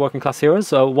called Hard Working Class Heroes.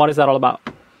 So what is that all about?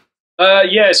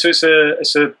 So it's a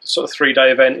sort of 3-day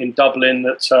event in Dublin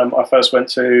that I first went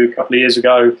to a couple of years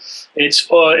ago. It's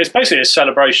basically a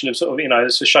celebration of sort of,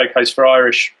 it's a showcase for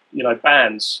Irish,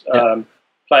 bands.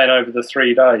 Playing over the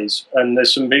 3 days, and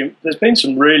there's been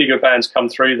some really good bands come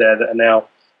through there that are now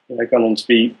gone on to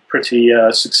be pretty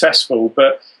successful.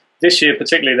 But this year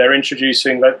particularly, they're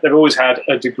introducing. They've always had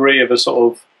a degree of a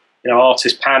sort of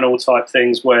artist panel type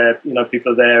things where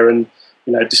people are there and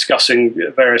discussing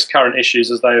various current issues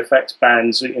as they affect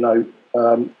bands. And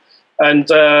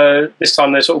this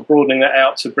time they're sort of broadening that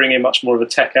out to bring in much more of a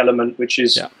tech element, which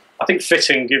is. Yeah. I think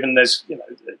fitting, given there's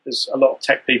a lot of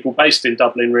tech people based in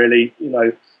Dublin, really,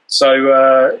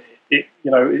 so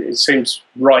it seems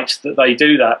right that they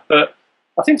do that. But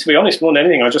I think, to be honest, more than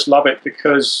anything, I just love it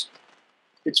because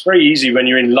it's very easy when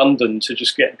you're in London to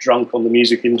just get drunk on the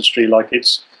music industry, like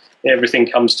everything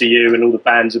comes to you and all the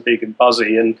bands are big and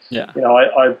buzzy, and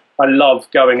I love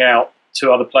going out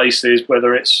to other places,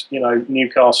 whether it's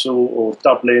Newcastle or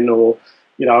Dublin or.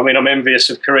 I'm envious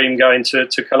of Karim going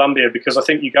to Colombia, because I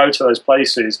think you go to those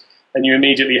places and you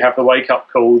immediately have the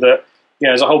wake-up call that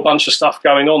there's a whole bunch of stuff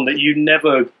going on that you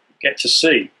never get to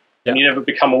see and you never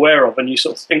become aware of, and you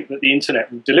sort of think that the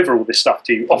internet will deliver all this stuff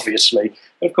to you, obviously.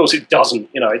 And of course it doesn't.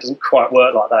 It doesn't quite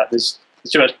work like that. There's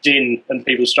too much din and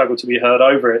people struggle to be heard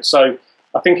over it. So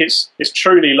I think it's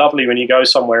truly lovely when you go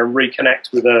somewhere and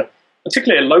reconnect with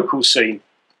particularly a local scene,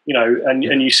 and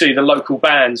you see the local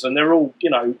bands, and they're all,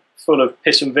 full of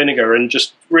piss and vinegar and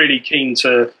just really keen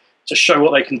to show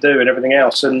what they can do and everything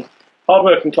else. And Hard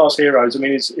Working Class Heroes,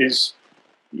 is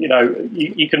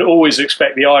you can always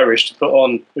expect the Irish to put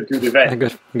on a good event. A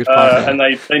good party. And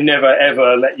they never,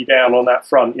 ever let you down on that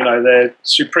front. They're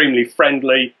supremely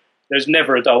friendly. There's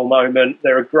never a dull moment.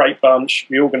 They're a great bunch.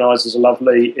 The organisers are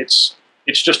lovely. It's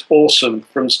just awesome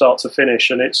from start to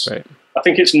finish. And I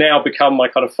think it's now become my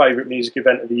kind of favourite music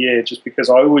event of the year, just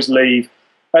because I always leave.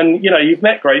 And you've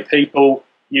met great people,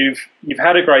 you've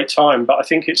had a great time, but I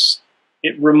think it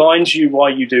reminds you why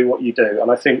you do what you do,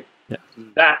 and I think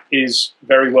that is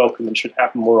very welcome and should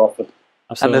happen more often.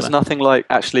 Absolutely. And there's nothing like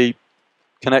actually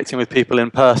connecting with people in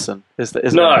person, is there?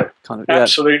 No,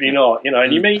 absolutely not.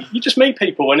 And you just meet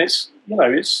people, and it's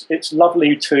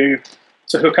lovely to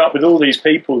hook up with all these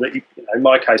people that in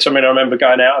my case, I remember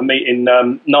going out and meeting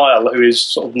Niall, who is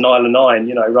sort of Nile and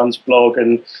Nine, runs a blog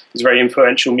and is a very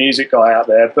influential music guy out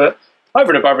there. But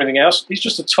over and above everything else, he's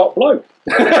just a top bloke.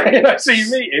 So you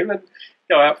meet him and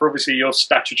go out for obviously your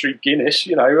statutory Guinness,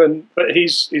 but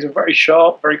he's a very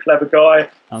sharp, very clever guy,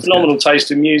 phenomenal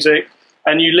taste in music.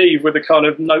 And you leave with a kind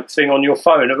of note thing on your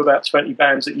phone of about 20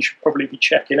 bands that you should probably be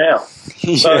checking out.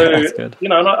 So, that's good.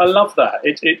 And I love that.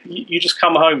 You just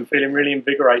come home feeling really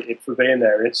invigorated for being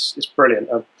there. It's brilliant.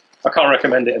 I can't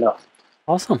recommend it enough.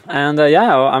 Awesome. And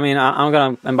yeah, I mean, I'm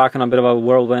going to embark on a bit of a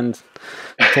whirlwind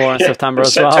tour in September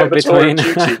as well. Between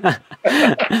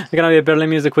we're going to be at Berlin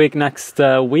Music Week next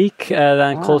week,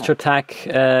 then Culture Tech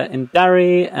in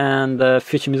Derry, and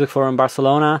Future Music Forum in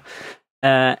Barcelona,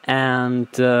 and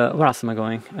where else am I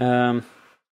going?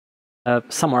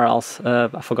 Somewhere else.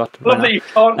 I forgot. Lovely, you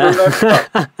can't remember.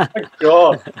 My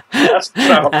God, that's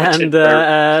and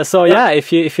so yeah,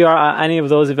 if you are at any of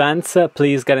those events,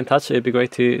 please get in touch. It'd be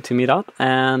great to meet up.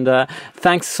 And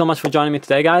thanks so much for joining me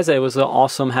today, guys. It was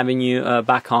awesome having you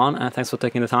back on. Thanks for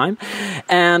taking the time.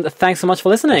 And thanks so much for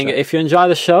listening. If you enjoy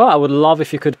the show, I would love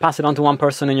if you could pass it on to one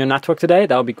person in your network today.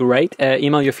 That would be great.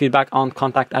 Email your feedback on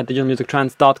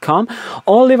contact@digitalmusictrends.com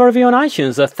or leave a review on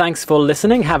iTunes. Thanks for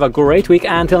listening. Have a great week.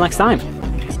 Until next time.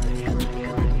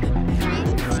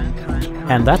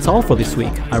 And that's all for this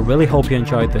week. I really hope you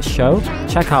enjoyed this show.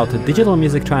 Check out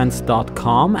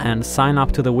digitalmusictrends.com and sign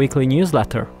up to the weekly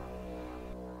newsletter.